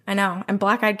gosh. I know. And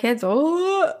black-eyed kids.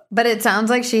 Oh. But it sounds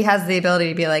like she has the ability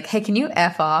to be like, hey, can you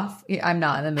F off? I'm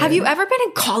not in the mood. Have you ever been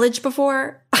in college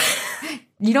before?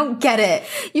 You don't get it.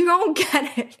 You don't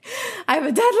get it. I have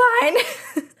a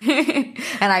deadline.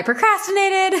 And I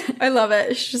procrastinated. I love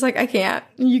it. She's just like, I can't.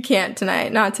 You can't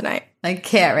tonight. Not tonight. I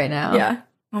can't right now. Yeah.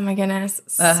 Oh my goodness.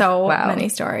 So many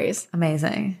stories.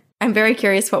 Amazing. I'm very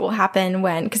curious what will happen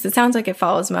because it sounds like it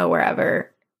follows Mo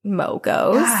wherever Mo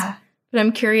goes. Yeah. But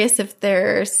I'm curious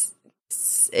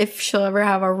if she'll ever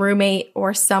have a roommate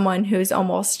or someone who's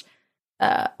almost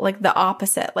like the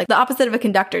opposite of a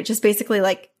conductor, just basically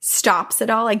like stops it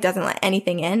all, like doesn't let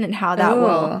anything in, and how that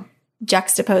will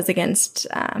juxtapose against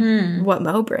what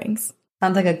Mo brings.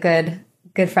 Sounds like a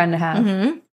good friend to have.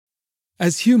 Mm-hmm.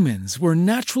 As humans, we're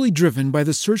naturally driven by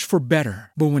the search for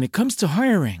better. But when it comes to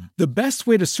hiring, the best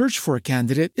way to search for a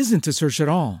candidate isn't to search at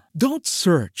all. Don't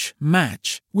search,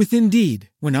 match with Indeed.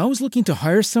 When I was looking to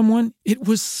hire someone, it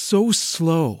was so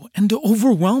slow and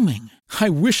overwhelming. I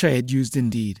wish I had used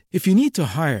Indeed. If you need to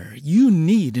hire, you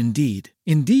need Indeed.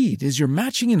 Indeed is your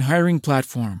matching and hiring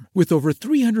platform with over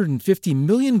 350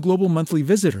 million global monthly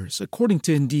visitors, according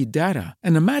to Indeed data,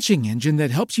 and a matching engine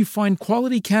that helps you find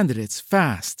quality candidates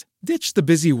fast. Ditch the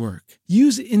busy work.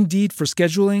 Use Indeed for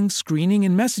scheduling, screening,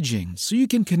 and messaging so you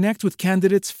can connect with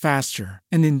candidates faster.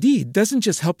 And Indeed doesn't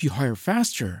just help you hire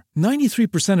faster.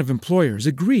 93% of employers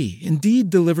agree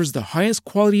Indeed delivers the highest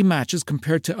quality matches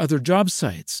compared to other job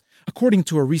sites, according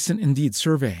to a recent Indeed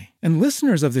survey. And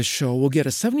listeners of this show will get a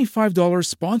 $75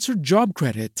 sponsored job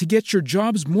credit to get your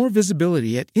jobs more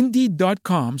visibility at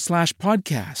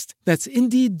Indeed.com/podcast. That's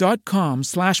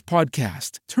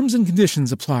Indeed.com/podcast. Terms and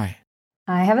conditions apply.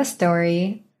 I have a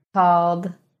story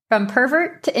called From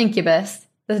Pervert to Incubus,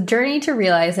 The Journey to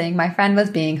Realizing My Friend Was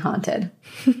Being Haunted.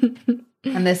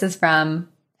 And this is from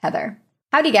Heather.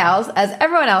 Howdy, gals. As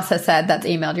everyone else has said that's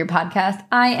emailed your podcast,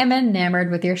 I am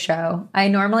enamored with your show. I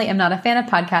normally am not a fan of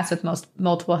podcasts with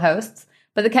multiple hosts,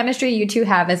 but the chemistry you two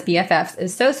have as BFFs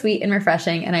is so sweet and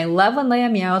refreshing, and I love when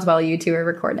Leia meows while you two are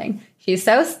recording. She's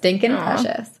so stinking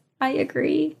precious. I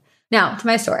agree. Now, to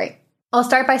my story. I'll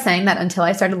start by saying that until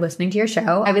I started listening to your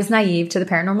show, I was naive to the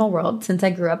paranormal world since I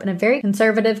grew up in a very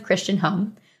conservative Christian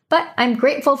home, but I'm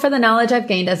grateful for the knowledge I've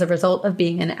gained as a result of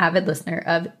being an avid listener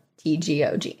of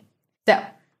TGOG. So,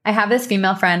 I have this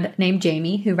female friend named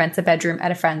Jamie who rents a bedroom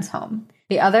at a friend's home.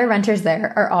 The other renters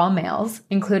there are all males,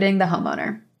 including the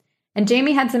homeowner. And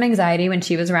Jamie had some anxiety when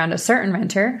she was around a certain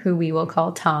renter, who we will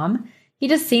call Tom. He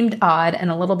just seemed odd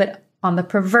and a little bit on the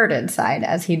perverted side,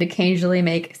 as he'd occasionally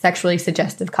make sexually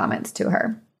suggestive comments to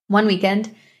her. One weekend,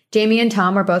 Jamie and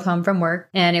Tom were both home from work,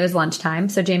 and it was lunchtime,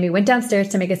 so Jamie went downstairs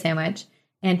to make a sandwich,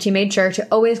 and she made sure to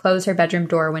always close her bedroom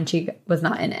door when she was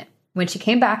not in it. When she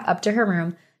came back up to her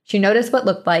room, she noticed what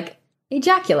looked like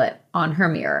ejaculate on her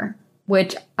mirror,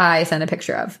 which I sent a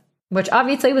picture of, which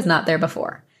obviously was not there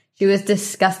before. She was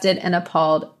disgusted and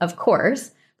appalled, of course,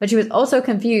 but she was also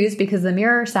confused because the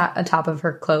mirror sat atop of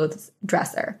her clothes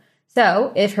dresser.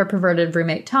 So, if her perverted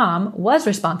roommate Tom was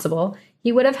responsible,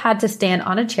 he would have had to stand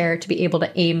on a chair to be able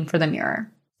to aim for the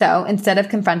mirror. So instead of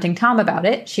confronting Tom about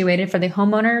it, she waited for the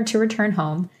homeowner to return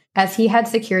home, as he had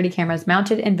security cameras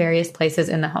mounted in various places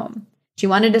in the home. She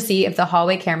wanted to see if the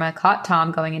hallway camera caught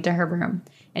Tom going into her room,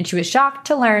 and she was shocked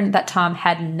to learn that Tom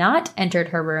had not entered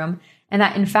her room and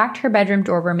that in fact her bedroom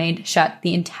door remained shut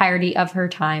the entirety of her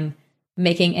time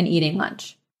making and eating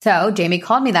lunch. So Jamie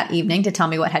called me that evening to tell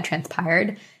me what had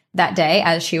transpired that day,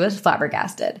 as she was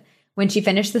flabbergasted. When she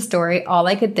finished the story, all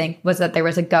I could think was that there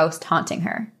was a ghost haunting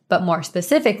her. But more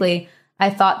specifically, I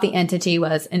thought the entity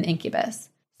was an incubus.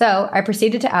 So I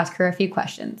proceeded to ask her a few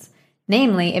questions,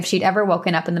 namely if she'd ever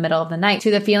woken up in the middle of the night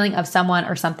to the feeling of someone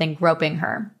or something groping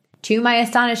her. To my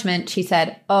astonishment, she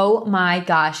said, "Oh my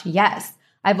gosh, yes.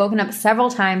 I've woken up several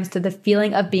times to the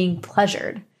feeling of being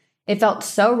pleasured. It felt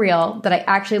so real that I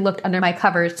actually looked under my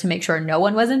covers to make sure no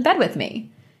one was in bed with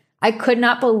me." I could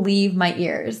not believe my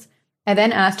ears. I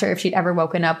then asked her if she'd ever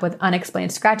woken up with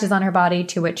unexplained scratches on her body,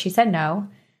 to which she said no.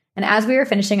 And as we were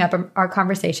finishing up our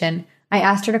conversation, I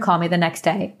asked her to call me the next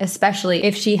day, especially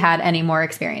if she had any more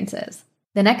experiences.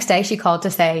 The next day, she called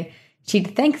to say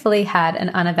she'd thankfully had an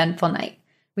uneventful night.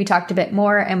 We talked a bit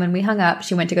more, and when we hung up,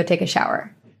 she went to go take a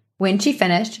shower. When she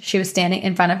finished, she was standing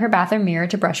in front of her bathroom mirror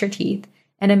to brush her teeth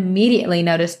and immediately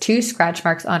noticed 2 scratch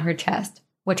marks on her chest,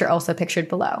 which are also pictured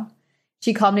below.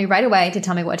 She called me right away to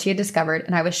tell me what she had discovered,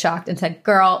 and I was shocked and said,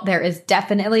 "Girl, there is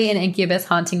definitely an incubus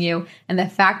haunting you, and the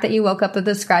fact that you woke up with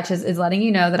those scratches is letting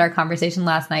you know that our conversation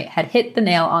last night had hit the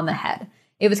nail on the head.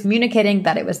 It was communicating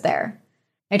that it was there."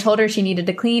 I told her she needed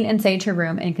to clean and sage her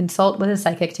room and consult with a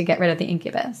psychic to get rid of the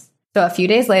incubus. So a few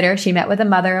days later, she met with the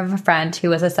mother of a friend who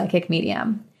was a psychic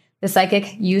medium. The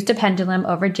psychic used a pendulum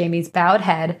over Jamie's bowed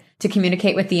head to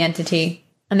communicate with the entity,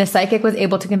 and the psychic was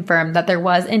able to confirm that there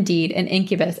was indeed an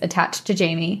incubus attached to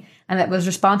Jamie and that was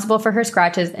responsible for her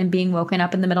scratches and being woken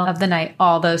up in the middle of the night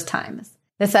all those times.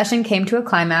 The session came to a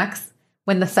climax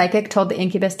when the psychic told the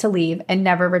incubus to leave and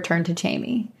never return to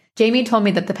Jamie. Jamie told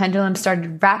me that the pendulum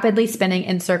started rapidly spinning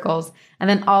in circles and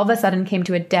then all of a sudden came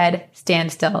to a dead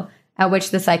standstill, at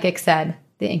which the psychic said,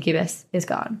 "The incubus is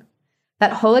gone."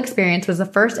 That whole experience was the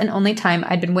first and only time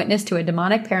I'd been witness to a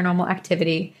demonic paranormal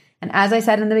activity, and as I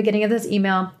said in the beginning of this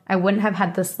email, I wouldn't have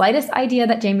had the slightest idea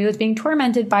that Jamie was being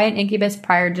tormented by an incubus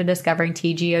prior to discovering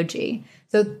TGOG.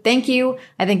 So thank you.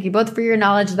 I thank you both for your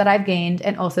knowledge that I've gained,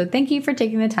 and also thank you for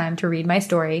taking the time to read my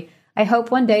story. I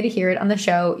hope one day to hear it on the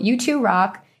show. You two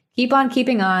rock. Keep on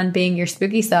keeping on being your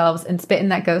spooky selves and spitting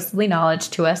that ghostly knowledge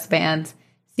to us fans.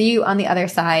 See you on the other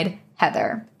side,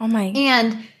 Heather. Oh my.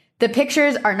 And the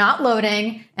pictures are not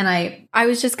loading, and I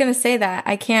was just going to say that.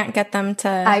 I can't get them to...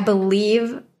 I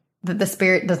believe that the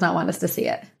spirit does not want us to see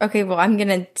it. Okay, well, I'm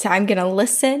going to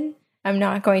listen. I'm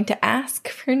not going to ask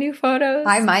for new photos.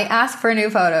 I might ask for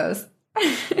new photos.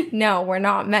 No, we're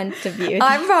not meant to view.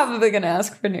 I'm probably going to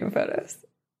ask for new photos.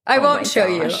 I won't show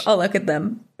you. I'll look at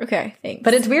them. Okay, thanks.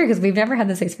 But it's weird because we've never had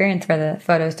this experience where the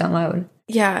photos don't load.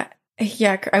 Yeah.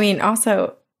 I mean,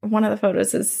 also, one of the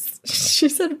photos is, she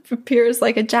said, appears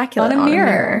like ejaculate on a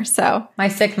mirror. So my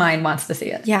sick mind wants to see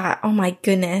it. Yeah. Oh my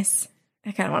goodness.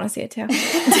 I kind of want to see it too.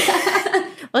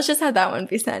 Let's just have that one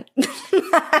be sent.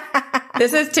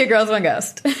 This is Two Girls, One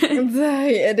Ghost.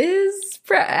 It is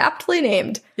aptly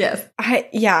named. Yes.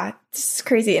 This is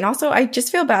crazy. And also, I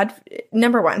just feel bad,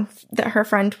 number one, that her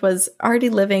friend was already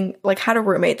living, like, had a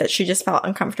roommate that she just felt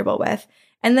uncomfortable with.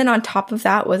 And then on top of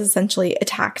that was essentially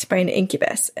attacked by an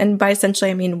incubus. And by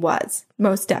essentially, I mean was.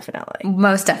 Most definitely.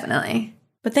 Most definitely.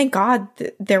 But thank God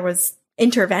there was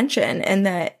intervention and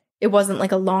that it wasn't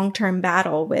like a long-term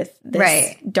battle with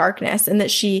this darkness, and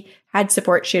that she had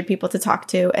support, she had people to talk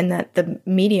to, and that the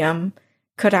medium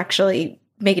could actually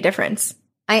make a difference.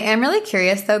 I am really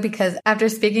curious, though, because after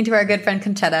speaking to our good friend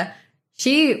Conchetta,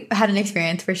 she had an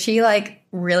experience where she, like,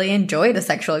 really enjoyed a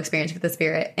sexual experience with the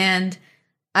spirit. And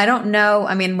I don't know,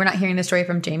 I mean, we're not hearing the story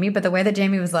from Jamie, but the way that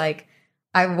Jamie was like,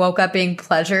 I woke up being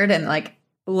pleasured and, like,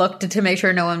 looked to make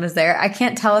sure no one was there. I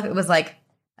can't tell if it was, like,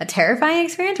 a terrifying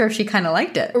experience or if she kind of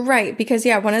liked it. Right, because,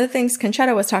 one of the things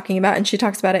Conchetta was talking about, and she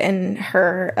talks about it in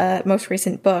her most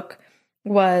recent book,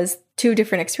 was 2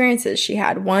 different experiences she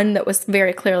had. One that was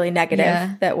very clearly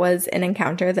negative, that was an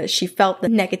encounter that she felt the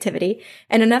negativity,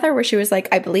 and another where she was like,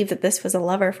 I believe that this was a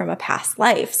lover from a past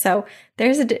life. So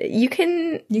there's you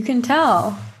can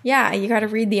tell. Yeah, you got to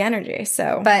read the energy.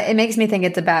 So, but it makes me think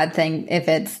it's a bad thing if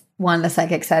it's, 1, the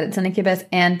psychic said it's an incubus,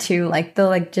 and 2, like, the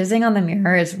jizzing on the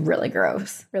mirror is really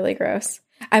gross. Really gross.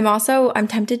 I'm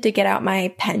tempted to get out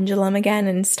my pendulum again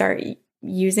and start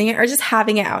using it, or just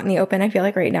having it out in the open. I feel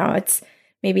like right now it's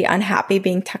maybe unhappy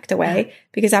being tucked away,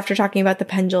 because after talking about the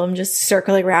pendulum just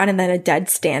circling around and then a dead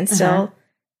standstill,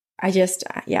 I just,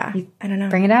 I don't know.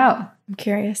 Bring it out. I'm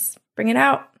curious. Bring it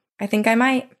out. I think I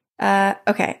might.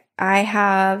 Okay. I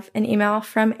have an email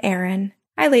from Erin.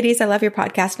 Hi, ladies. I love your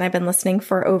podcast and I've been listening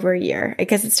for over a year. I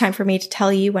guess it's time for me to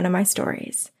tell you one of my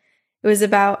stories. It was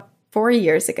about 4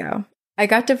 years ago. I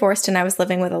got divorced and I was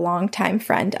living with a longtime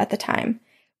friend at the time.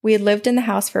 We had lived in the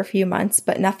house for a few months,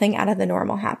 but nothing out of the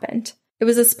normal happened. It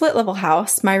was a split-level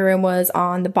house. My room was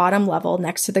on the bottom level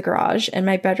next to the garage, and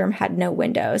my bedroom had no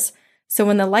windows. So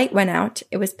when the light went out,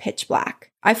 it was pitch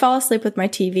black. I fall asleep with my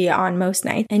TV on most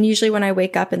nights, and usually when I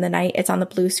wake up in the night, it's on the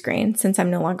blue screen since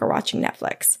I'm no longer watching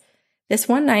Netflix. This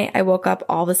one night, I woke up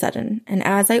all of a sudden, and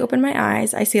as I open my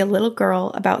eyes, I see a little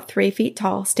girl about 3 feet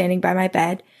tall standing by my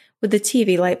bed with the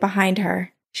TV light behind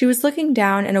her. She was looking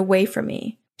down and away from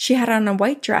me. She had on a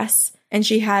white dress, and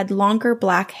she had longer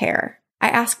black hair. I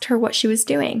asked her what she was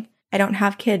doing. I don't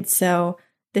have kids, so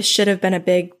this should have been a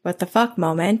big what the fuck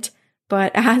moment.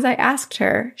 But as I asked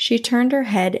her, she turned her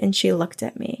head and she looked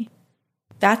at me.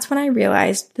 That's when I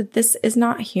realized that this is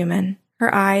not human.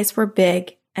 Her eyes were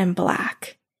big and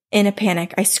black. In a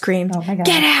panic, I screamed, "Oh my God.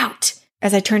 Get out!"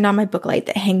 as I turned on my book light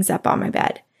that hangs up on my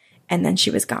bed. And then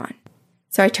she was gone.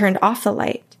 So I turned off the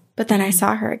light, but then I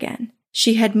saw her again.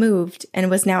 She had moved and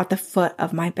was now at the foot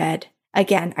of my bed.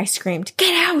 Again, I screamed,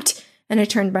 "Get out!" and I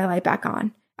turned my light back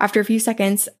on. After a few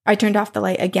seconds, I turned off the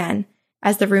light again.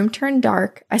 As the room turned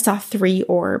dark, I saw 3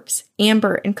 orbs,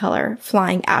 amber in color,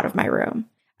 flying out of my room.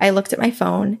 I looked at my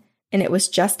phone, and it was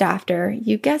just after,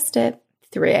 you guessed it,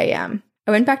 3 a.m.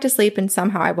 I went back to sleep, and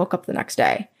somehow I woke up the next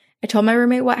day. I told my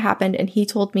roommate what happened, and he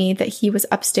told me that he was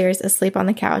upstairs asleep on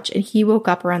the couch, and he woke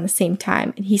up around the same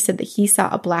time, and he said that he saw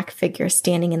a black figure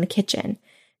standing in the kitchen,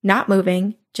 not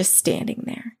moving, just standing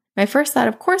there. My first thought,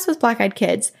 of course, was Black-Eyed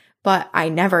Kids, but I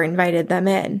never invited them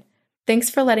in. Thanks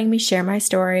for letting me share my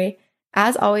story.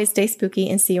 As always, stay spooky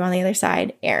and see you on the other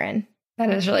side, Erin. That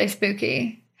is really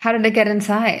spooky. How did it get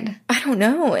inside? I don't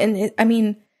know.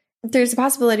 And there's a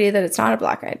possibility that it's not a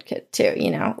Black-Eyed Kid too, you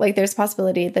know? Like there's a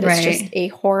possibility that it's just a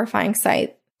horrifying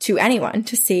sight to anyone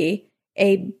to see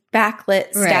a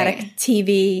backlit static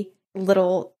TV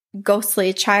little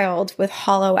ghostly child with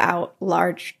hollow out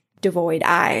large devoid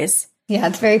eyes. Yeah,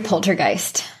 it's very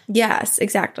poltergeist. Yes,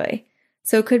 exactly.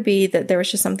 So it could be that there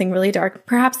was just something really dark.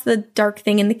 Perhaps the dark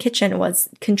thing in the kitchen was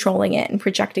controlling it and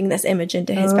projecting this image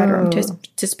into his bedroom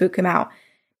to spook him out.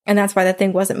 And that's why the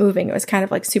thing wasn't moving. It was kind of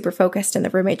like super focused and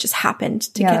the roommate just happened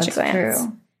to catch a glance.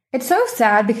 True. It's so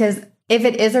sad because if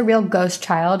it is a real ghost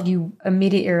child, you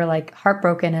immediately are like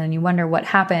heartbroken and you wonder what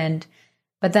happened.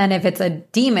 But then if it's a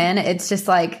demon, it's just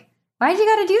like, why'd you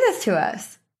got to do this to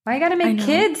us? Why you got to make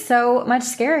kids so much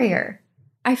scarier?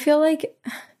 I feel like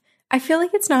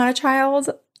it's not a child,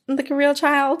 like a real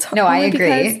child. No, I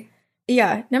agree.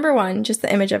 Yeah. Number one, just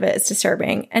the image of it is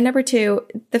disturbing. And number two,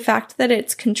 the fact that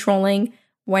it's controlling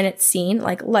when it's seen,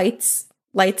 like lights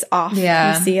off.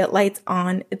 Yeah. You see it, lights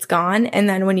on, it's gone. And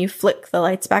then when you flick the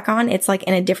lights back on, it's like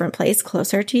in a different place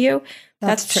closer to you.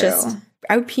 That's true. Just,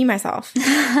 I would pee myself.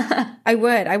 I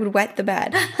would wet the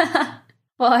bed.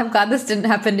 Well, I'm glad this didn't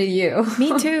happen to you.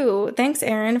 Me too. Thanks,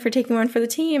 Erin, for taking one for the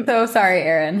team. So sorry,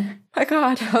 Erin. My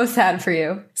God. So sad for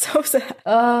you. So sad.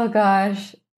 Oh,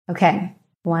 gosh. Okay.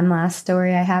 One last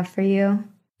story I have for you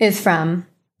is from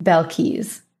Belle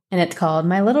Keys, and it's called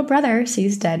My Little Brother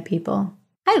Sees Dead People.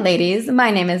 Hi, ladies.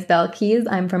 My name is Belle Keys.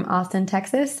 I'm from Austin,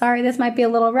 Texas. Sorry, this might be a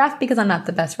little rough because I'm not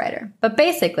the best writer. But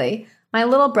basically, my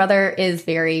little brother is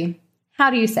very,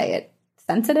 how do you say it,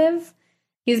 sensitive?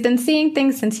 He's been seeing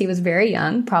things since he was very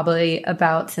young, probably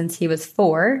about since he was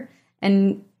 4,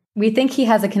 and we think he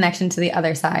has a connection to the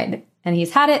other side, and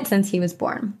he's had it since he was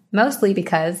born, mostly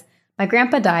because my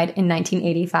grandpa died in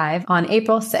 1985 on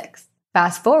April 6th.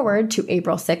 Fast forward to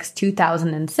April 6,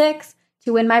 2006,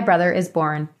 to when my brother is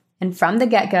born, and from the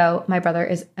get-go, my brother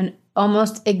is an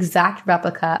almost exact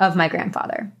replica of my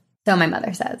grandfather, so my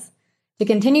mother says. To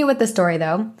continue with the story,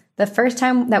 though, the first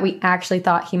time that we actually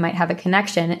thought he might have a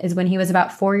connection is when he was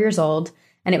about 4 years old,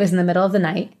 and it was in the middle of the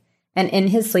night, and in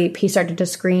his sleep, he started to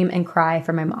scream and cry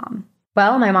for my mom.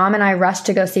 Well, my mom and I rushed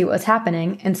to go see what was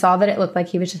happening and saw that it looked like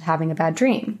he was just having a bad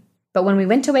dream. But when we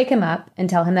went to wake him up and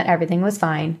tell him that everything was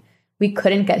fine, we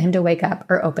couldn't get him to wake up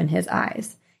or open his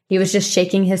eyes. He was just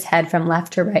shaking his head from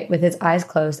left to right with his eyes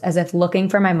closed as if looking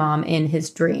for my mom in his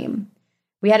dream.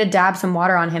 We had to dab some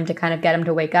water on him to kind of get him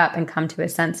to wake up and come to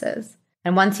his senses.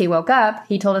 And once he woke up,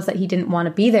 he told us that he didn't want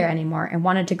to be there anymore and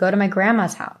wanted to go to my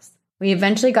grandma's house. We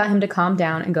eventually got him to calm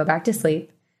down and go back to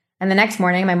sleep. And the next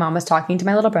morning, my mom was talking to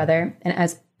my little brother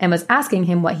and was asking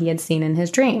him what he had seen in his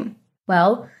dream.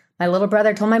 Well, my little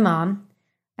brother told my mom,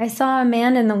 "I saw a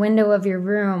man in the window of your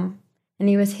room, and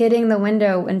he was hitting the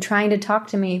window and trying to talk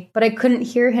to me, but I couldn't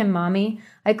hear him, Mommy.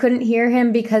 I couldn't hear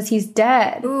him because he's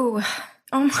dead." Ooh.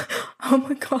 Oh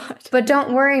my God. But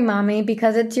don't worry, Mommy,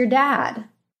 because it's your dad.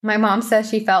 My mom says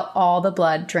she felt all the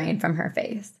blood drain from her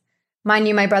face. Mind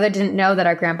you, my brother didn't know that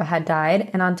our grandpa had died,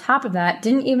 and on top of that,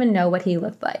 didn't even know what he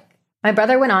looked like. My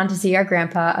brother went on to see our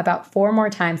grandpa about 4 more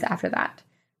times after that,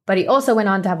 but he also went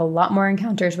on to have a lot more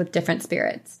encounters with different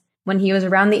spirits. When he was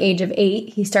around the age of 8,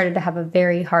 he started to have a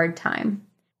very hard time.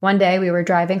 One day, we were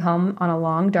driving home on a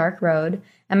long, dark road,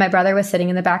 and my brother was sitting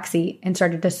in the back seat and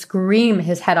started to scream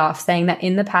his head off, saying that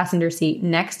in the passenger seat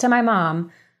next to my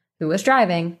mom, who was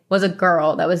driving, was a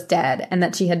girl that was dead and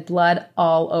that she had blood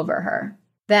all over her.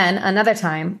 Then, another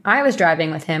time, I was driving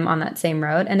with him on that same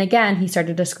road, and again, he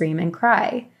started to scream and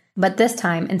cry. But this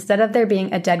time, instead of there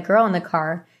being a dead girl in the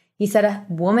car, he said a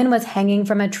woman was hanging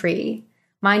from a tree.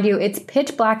 Mind you, it's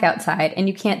pitch black outside and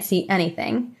you can't see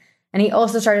anything. And he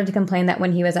also started to complain that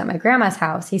when he was at my grandma's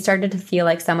house, he started to feel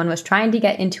like someone was trying to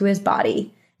get into his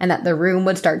body and that the room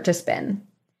would start to spin.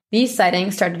 These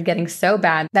sightings started getting so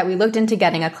bad that we looked into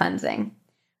getting a cleansing.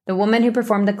 The woman who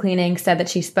performed the cleaning said that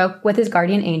she spoke with his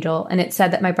guardian angel, and it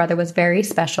said that my brother was very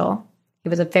special. He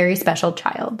was a very special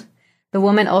child. The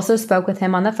woman also spoke with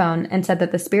him on the phone and said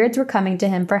that the spirits were coming to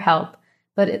him for help,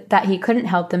 but that he couldn't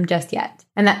help them just yet,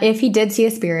 and that if he did see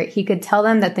a spirit, he could tell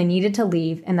them that they needed to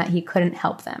leave and that he couldn't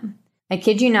help them. I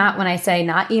kid you not when I say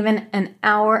not even an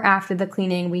hour after the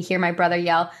cleaning, we hear my brother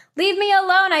yell, "Leave me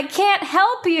alone, I can't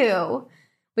help you!"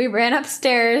 We ran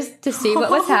upstairs to see what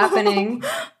was happening.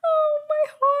 Oh,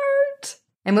 my heart.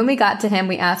 And when we got to him,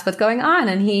 we asked what's going on,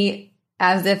 and he,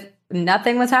 as if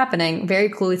nothing was happening, very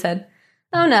coolly said,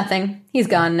 "Oh, nothing. He's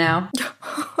gone now."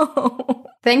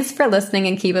 Thanks for listening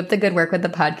and keep up the good work with the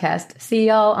podcast. See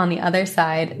y'all on the other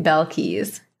side, Belle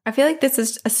Keys. I feel like this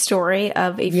is a story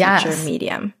of a future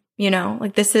medium. You know,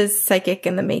 like this is psychic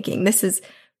in the making. This is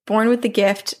born with the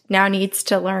gift, now needs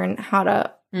to learn how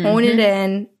to hone it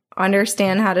in,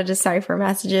 understand how to decipher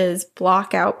messages,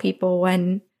 block out people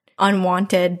when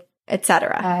unwanted,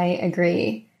 etc. I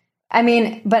agree. I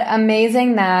mean, but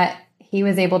amazing that he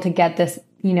was able to get this,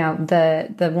 you know,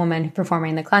 the woman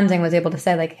performing the cleansing was able to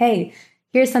say like, hey,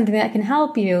 here's something that can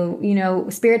help you. You know,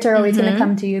 spirits are always going to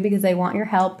come to you because they want your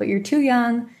help, but you're too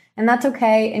young and that's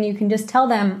okay. And you can just tell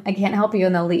them, I can't help you,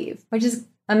 and they'll leave, which is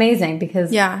amazing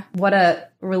because what a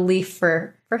relief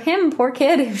for him, poor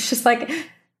kid. He was just like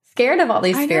scared of all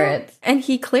these spirits. And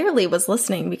he clearly was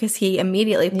listening because he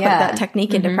immediately put that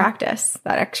technique into practice,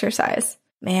 that exercise.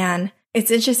 Man,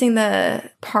 it's interesting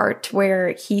the part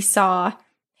where he saw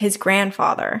his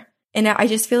grandfather. And I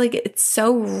just feel like it's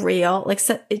so real. Like,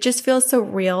 so, it just feels so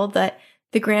real that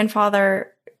the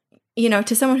grandfather, you know,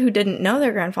 to someone who didn't know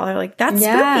their grandfather, like, that's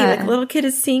spooky. Like, little kid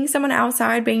is seeing someone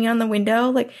outside banging on the window,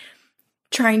 like,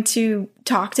 trying to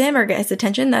talk to him or get his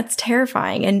attention. That's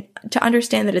terrifying. And to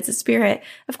understand that it's a spirit,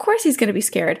 of course he's going to be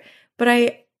scared. But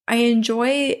I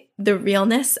enjoy the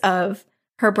realness of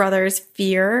her brother's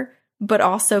fear, but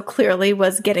also clearly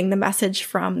was getting the message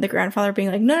from the grandfather being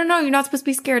like, no, you're not supposed to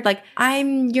be scared. Like,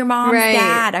 I'm your mom's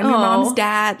dad. I'm your mom's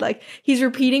dad. Like, he's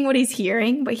repeating what he's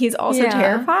hearing, but he's also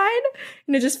terrified.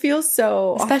 And it just feels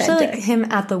so especially authentic. Like him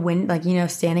at the window, like, you know,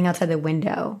 standing outside the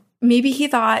window. Maybe he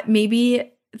thought,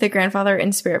 maybe the grandfather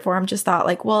in spirit form just thought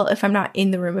like, well, if I'm not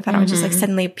in the room, if I don't just like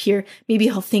suddenly appear, maybe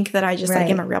he'll think that I just like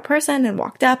am a real person and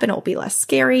walked up and it'll be less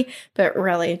scary. But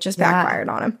really it just backfired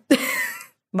on him.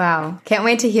 Wow. Can't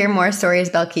wait to hear more stories,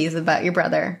 Belle Keys, about your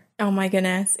brother. Oh my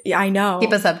goodness. Yeah, I know.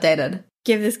 Keep us updated.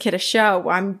 Give this kid a show.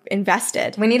 I'm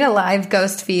invested. We need a live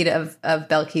ghost feed of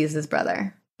Belle Keys'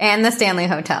 brother. And the Stanley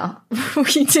Hotel.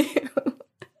 We do.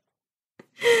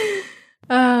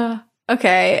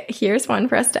 Okay, here's one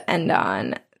for us to end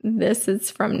on. This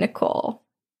is from Nicole.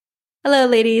 Hello,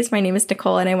 ladies. My name is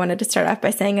Nicole, and I wanted to start off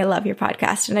by saying I love your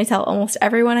podcast, and I tell almost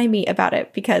everyone I meet about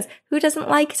it because who doesn't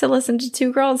like to listen to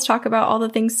two girls talk about all the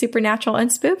things supernatural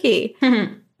and spooky?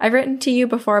 I've written to you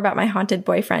before about my haunted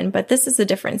boyfriend, but this is a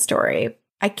different story.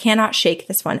 I cannot shake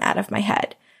this one out of my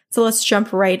head. So let's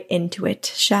jump right into it,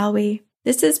 shall we?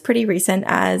 This is pretty recent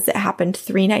as it happened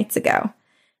 3 nights ago.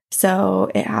 So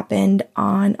it happened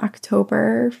on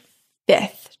October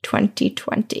 5th,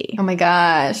 2020. Oh my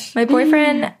gosh. My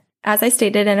boyfriend, as I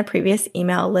stated in a previous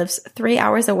email, lives 3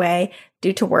 hours away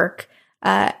due to work.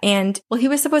 And he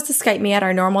was supposed to Skype me at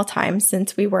our normal time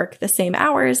since we work the same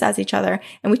hours as each other.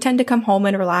 And we tend to come home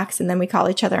and relax. And then we call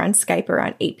each other on Skype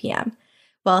around 8 p.m.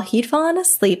 Well, he'd fallen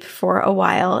asleep for a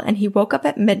while and he woke up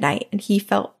at midnight and he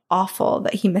felt awful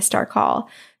that he missed our call.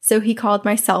 So he called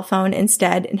my cell phone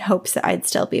instead in hopes that I'd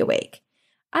still be awake.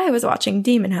 I was watching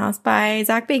Demon House by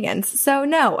Zach Bagans. So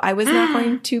no, I was not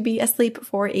going to be asleep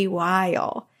for a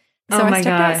while. So I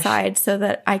stepped outside so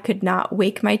that I could not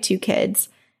wake my 2 kids.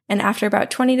 And after about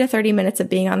 20 to 30 minutes of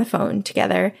being on the phone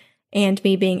together and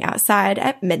me being outside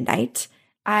at midnight,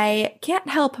 I can't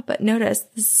help but notice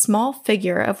this small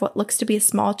figure of what looks to be a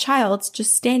small child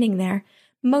just standing there,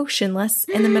 motionless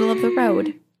in the middle of the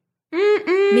road.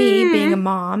 Me, being a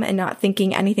mom and not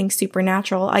thinking anything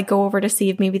supernatural, I go over to see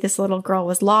if maybe this little girl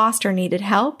was lost or needed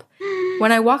help.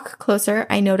 When I walk closer,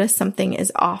 I notice something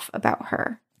is off about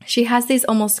her. She has these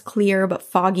almost clear but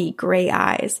foggy gray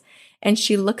eyes, and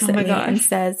she looks at me and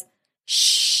says,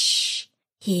 "Shh,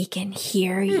 he can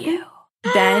hear you."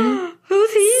 Then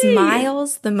Who's he?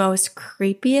 Smiles the most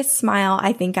creepiest smile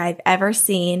I think I've ever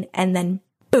seen, and then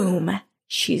boom,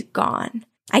 she's gone.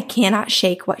 I cannot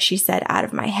shake what she said out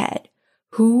of my head.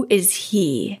 Who is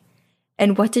he?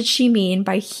 And what did she mean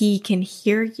by he can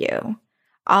hear you?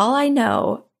 All I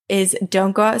know is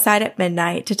don't go outside at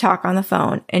midnight to talk on the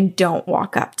phone, and don't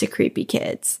walk up to creepy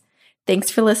kids. Thanks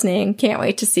for listening. Can't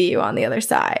wait to see you on the other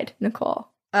side. Nicole.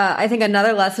 I think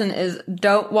another lesson is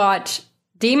don't watch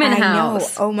Demon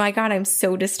House. I know. Oh my God, I'm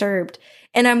so disturbed.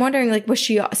 And I'm wondering, like, was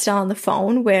she still on the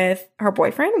phone with her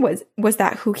boyfriend? Was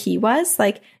that who he was?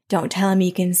 Like, don't tell him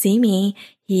you can see me.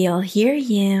 He'll hear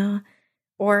you.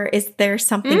 Or is there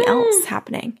something else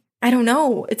happening? I don't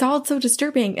know. It's all so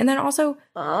disturbing. And then also,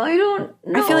 I don't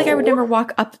know. I feel like I would never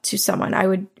walk up to someone. I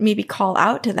would maybe call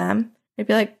out to them. I'd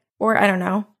be like, or I don't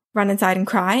know, run inside and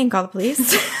cry and call the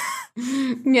police.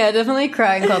 Yeah, definitely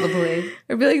cry and call the police.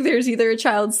 I'd be like, there's either a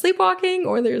child sleepwalking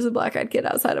or there's a black-eyed kid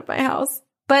outside of my house.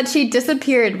 But she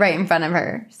disappeared right in front of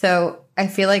her. So I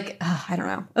feel like, I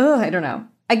don't know.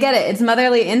 I get it. It's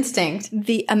motherly instinct.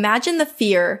 Imagine the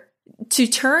fear to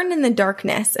turn in the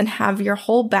darkness and have your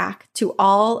whole back to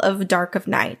all of dark of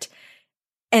night,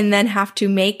 and then have to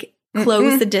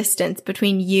close the distance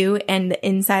between you and the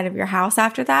inside of your house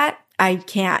after that. I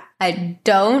can't. I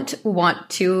don't want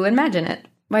to imagine it.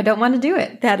 I don't want to do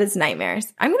it. That is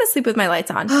nightmares. I'm going to sleep with my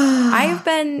lights on. I've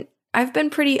been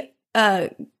pretty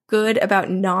good about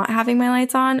not having my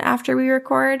lights on after we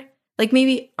record. Like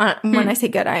maybe when I say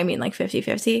good, I mean like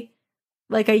 50-50.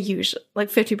 Like I usually, like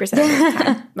 50% of the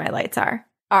time my lights are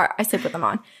I sleep with them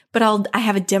on. But I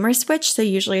have a dimmer switch, so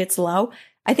usually it's low.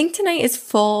 I think tonight is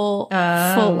full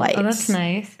light. Oh, that's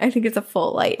nice. I think it's a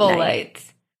full light Full night. lights.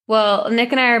 Well,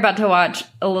 Nick and I are about to watch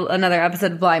another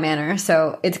episode of Bly Manor,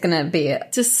 so it's going to be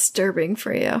disturbing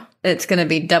for you. It's going to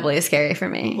be doubly scary for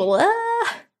me. Blah.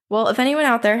 Well, if anyone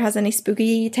out there has any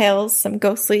spooky tales, some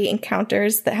ghostly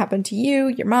encounters that happened to you,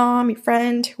 your mom, your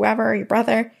friend, whoever, your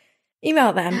brother,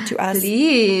 email them to us.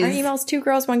 Please. Our email is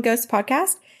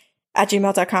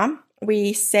 2girls1ghostpodcast@gmail.com.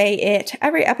 We say it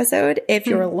every episode. If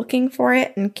you're looking for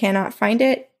it and cannot find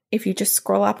it, if you just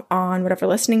scroll up on whatever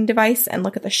listening device and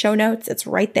look at the show notes, it's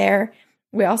right there.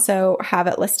 We also have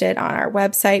it listed on our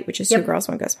website, which is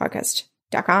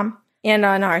 2girls1ghostpodcast.com. And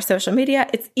on our social media,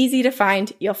 it's easy to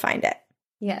find. You'll find it.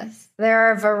 Yes. There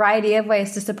are a variety of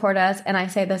ways to support us, and I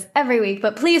say this every week,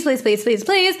 but please, please, please, please,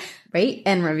 please rate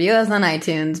and review us on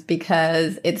iTunes,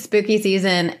 because it's spooky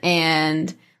season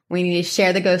and we need to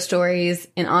share the ghost stories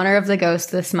in honor of the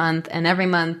ghost this month and every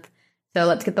month. So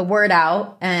let's get the word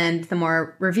out, and the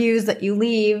more reviews that you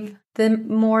leave, the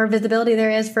more visibility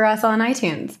there is for us on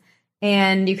iTunes.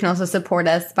 And you can also support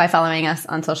us by following us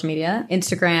on social media,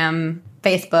 Instagram,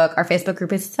 Facebook. Our Facebook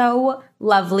group is so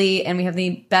lovely, and we have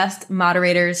the best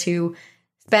moderators who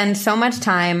spend so much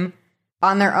time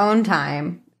on their own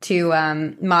time to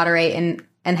moderate and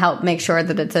help make sure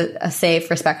that it's a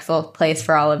safe, respectful place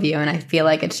for all of you. And I feel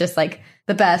like it's just like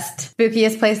the best,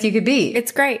 spookiest place you could be.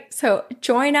 It's great. So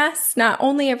join us not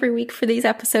only every week for these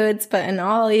episodes, but in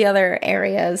all the other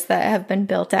areas that have been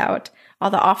built out,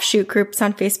 all the offshoot groups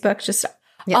on Facebook, just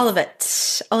all of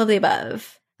it, all of the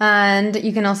above. And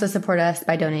you can also support us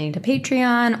by donating to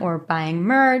Patreon or buying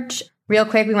merch. Real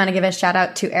quick, we want to give a shout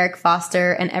out to Eric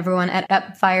Foster and everyone at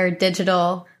Upfire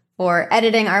Digital for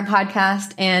editing our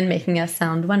podcast and making us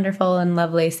sound wonderful and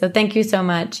lovely. So thank you so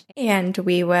much. And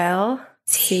we will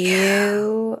see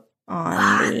you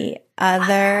on the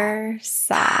other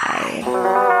side.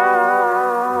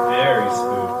 Very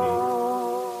spooky.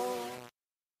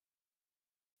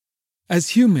 As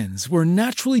humans, we're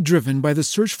naturally driven by the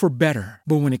search for better.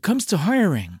 But when it comes to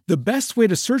hiring, the best way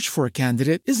to search for a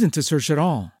candidate isn't to search at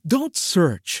all. Don't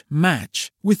search,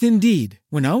 match with Indeed.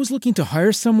 When I was looking to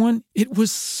hire someone, it was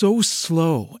so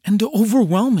slow and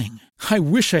overwhelming. I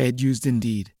wish I had used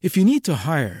Indeed. If you need to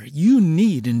hire, you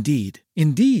need Indeed.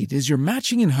 Indeed is your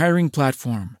matching and hiring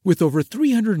platform with over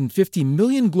 350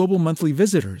 million global monthly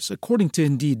visitors, according to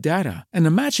Indeed data, and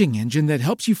a matching engine that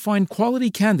helps you find quality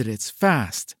candidates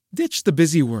fast. Ditch the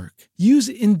busy work. Use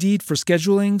Indeed for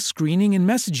scheduling, screening, and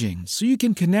messaging so you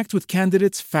can connect with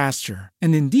candidates faster.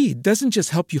 And Indeed doesn't just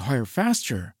help you hire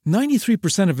faster.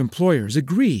 93% of employers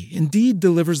agree Indeed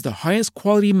delivers the highest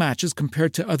quality matches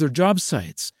compared to other job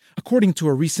sites, according to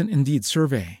a recent Indeed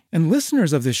survey. And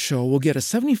listeners of this show will get a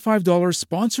 $75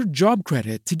 sponsored job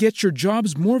credit to get your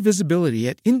jobs more visibility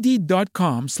at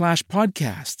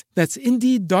Indeed.com/podcast. That's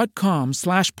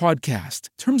Indeed.com/podcast.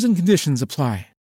 Terms and conditions apply.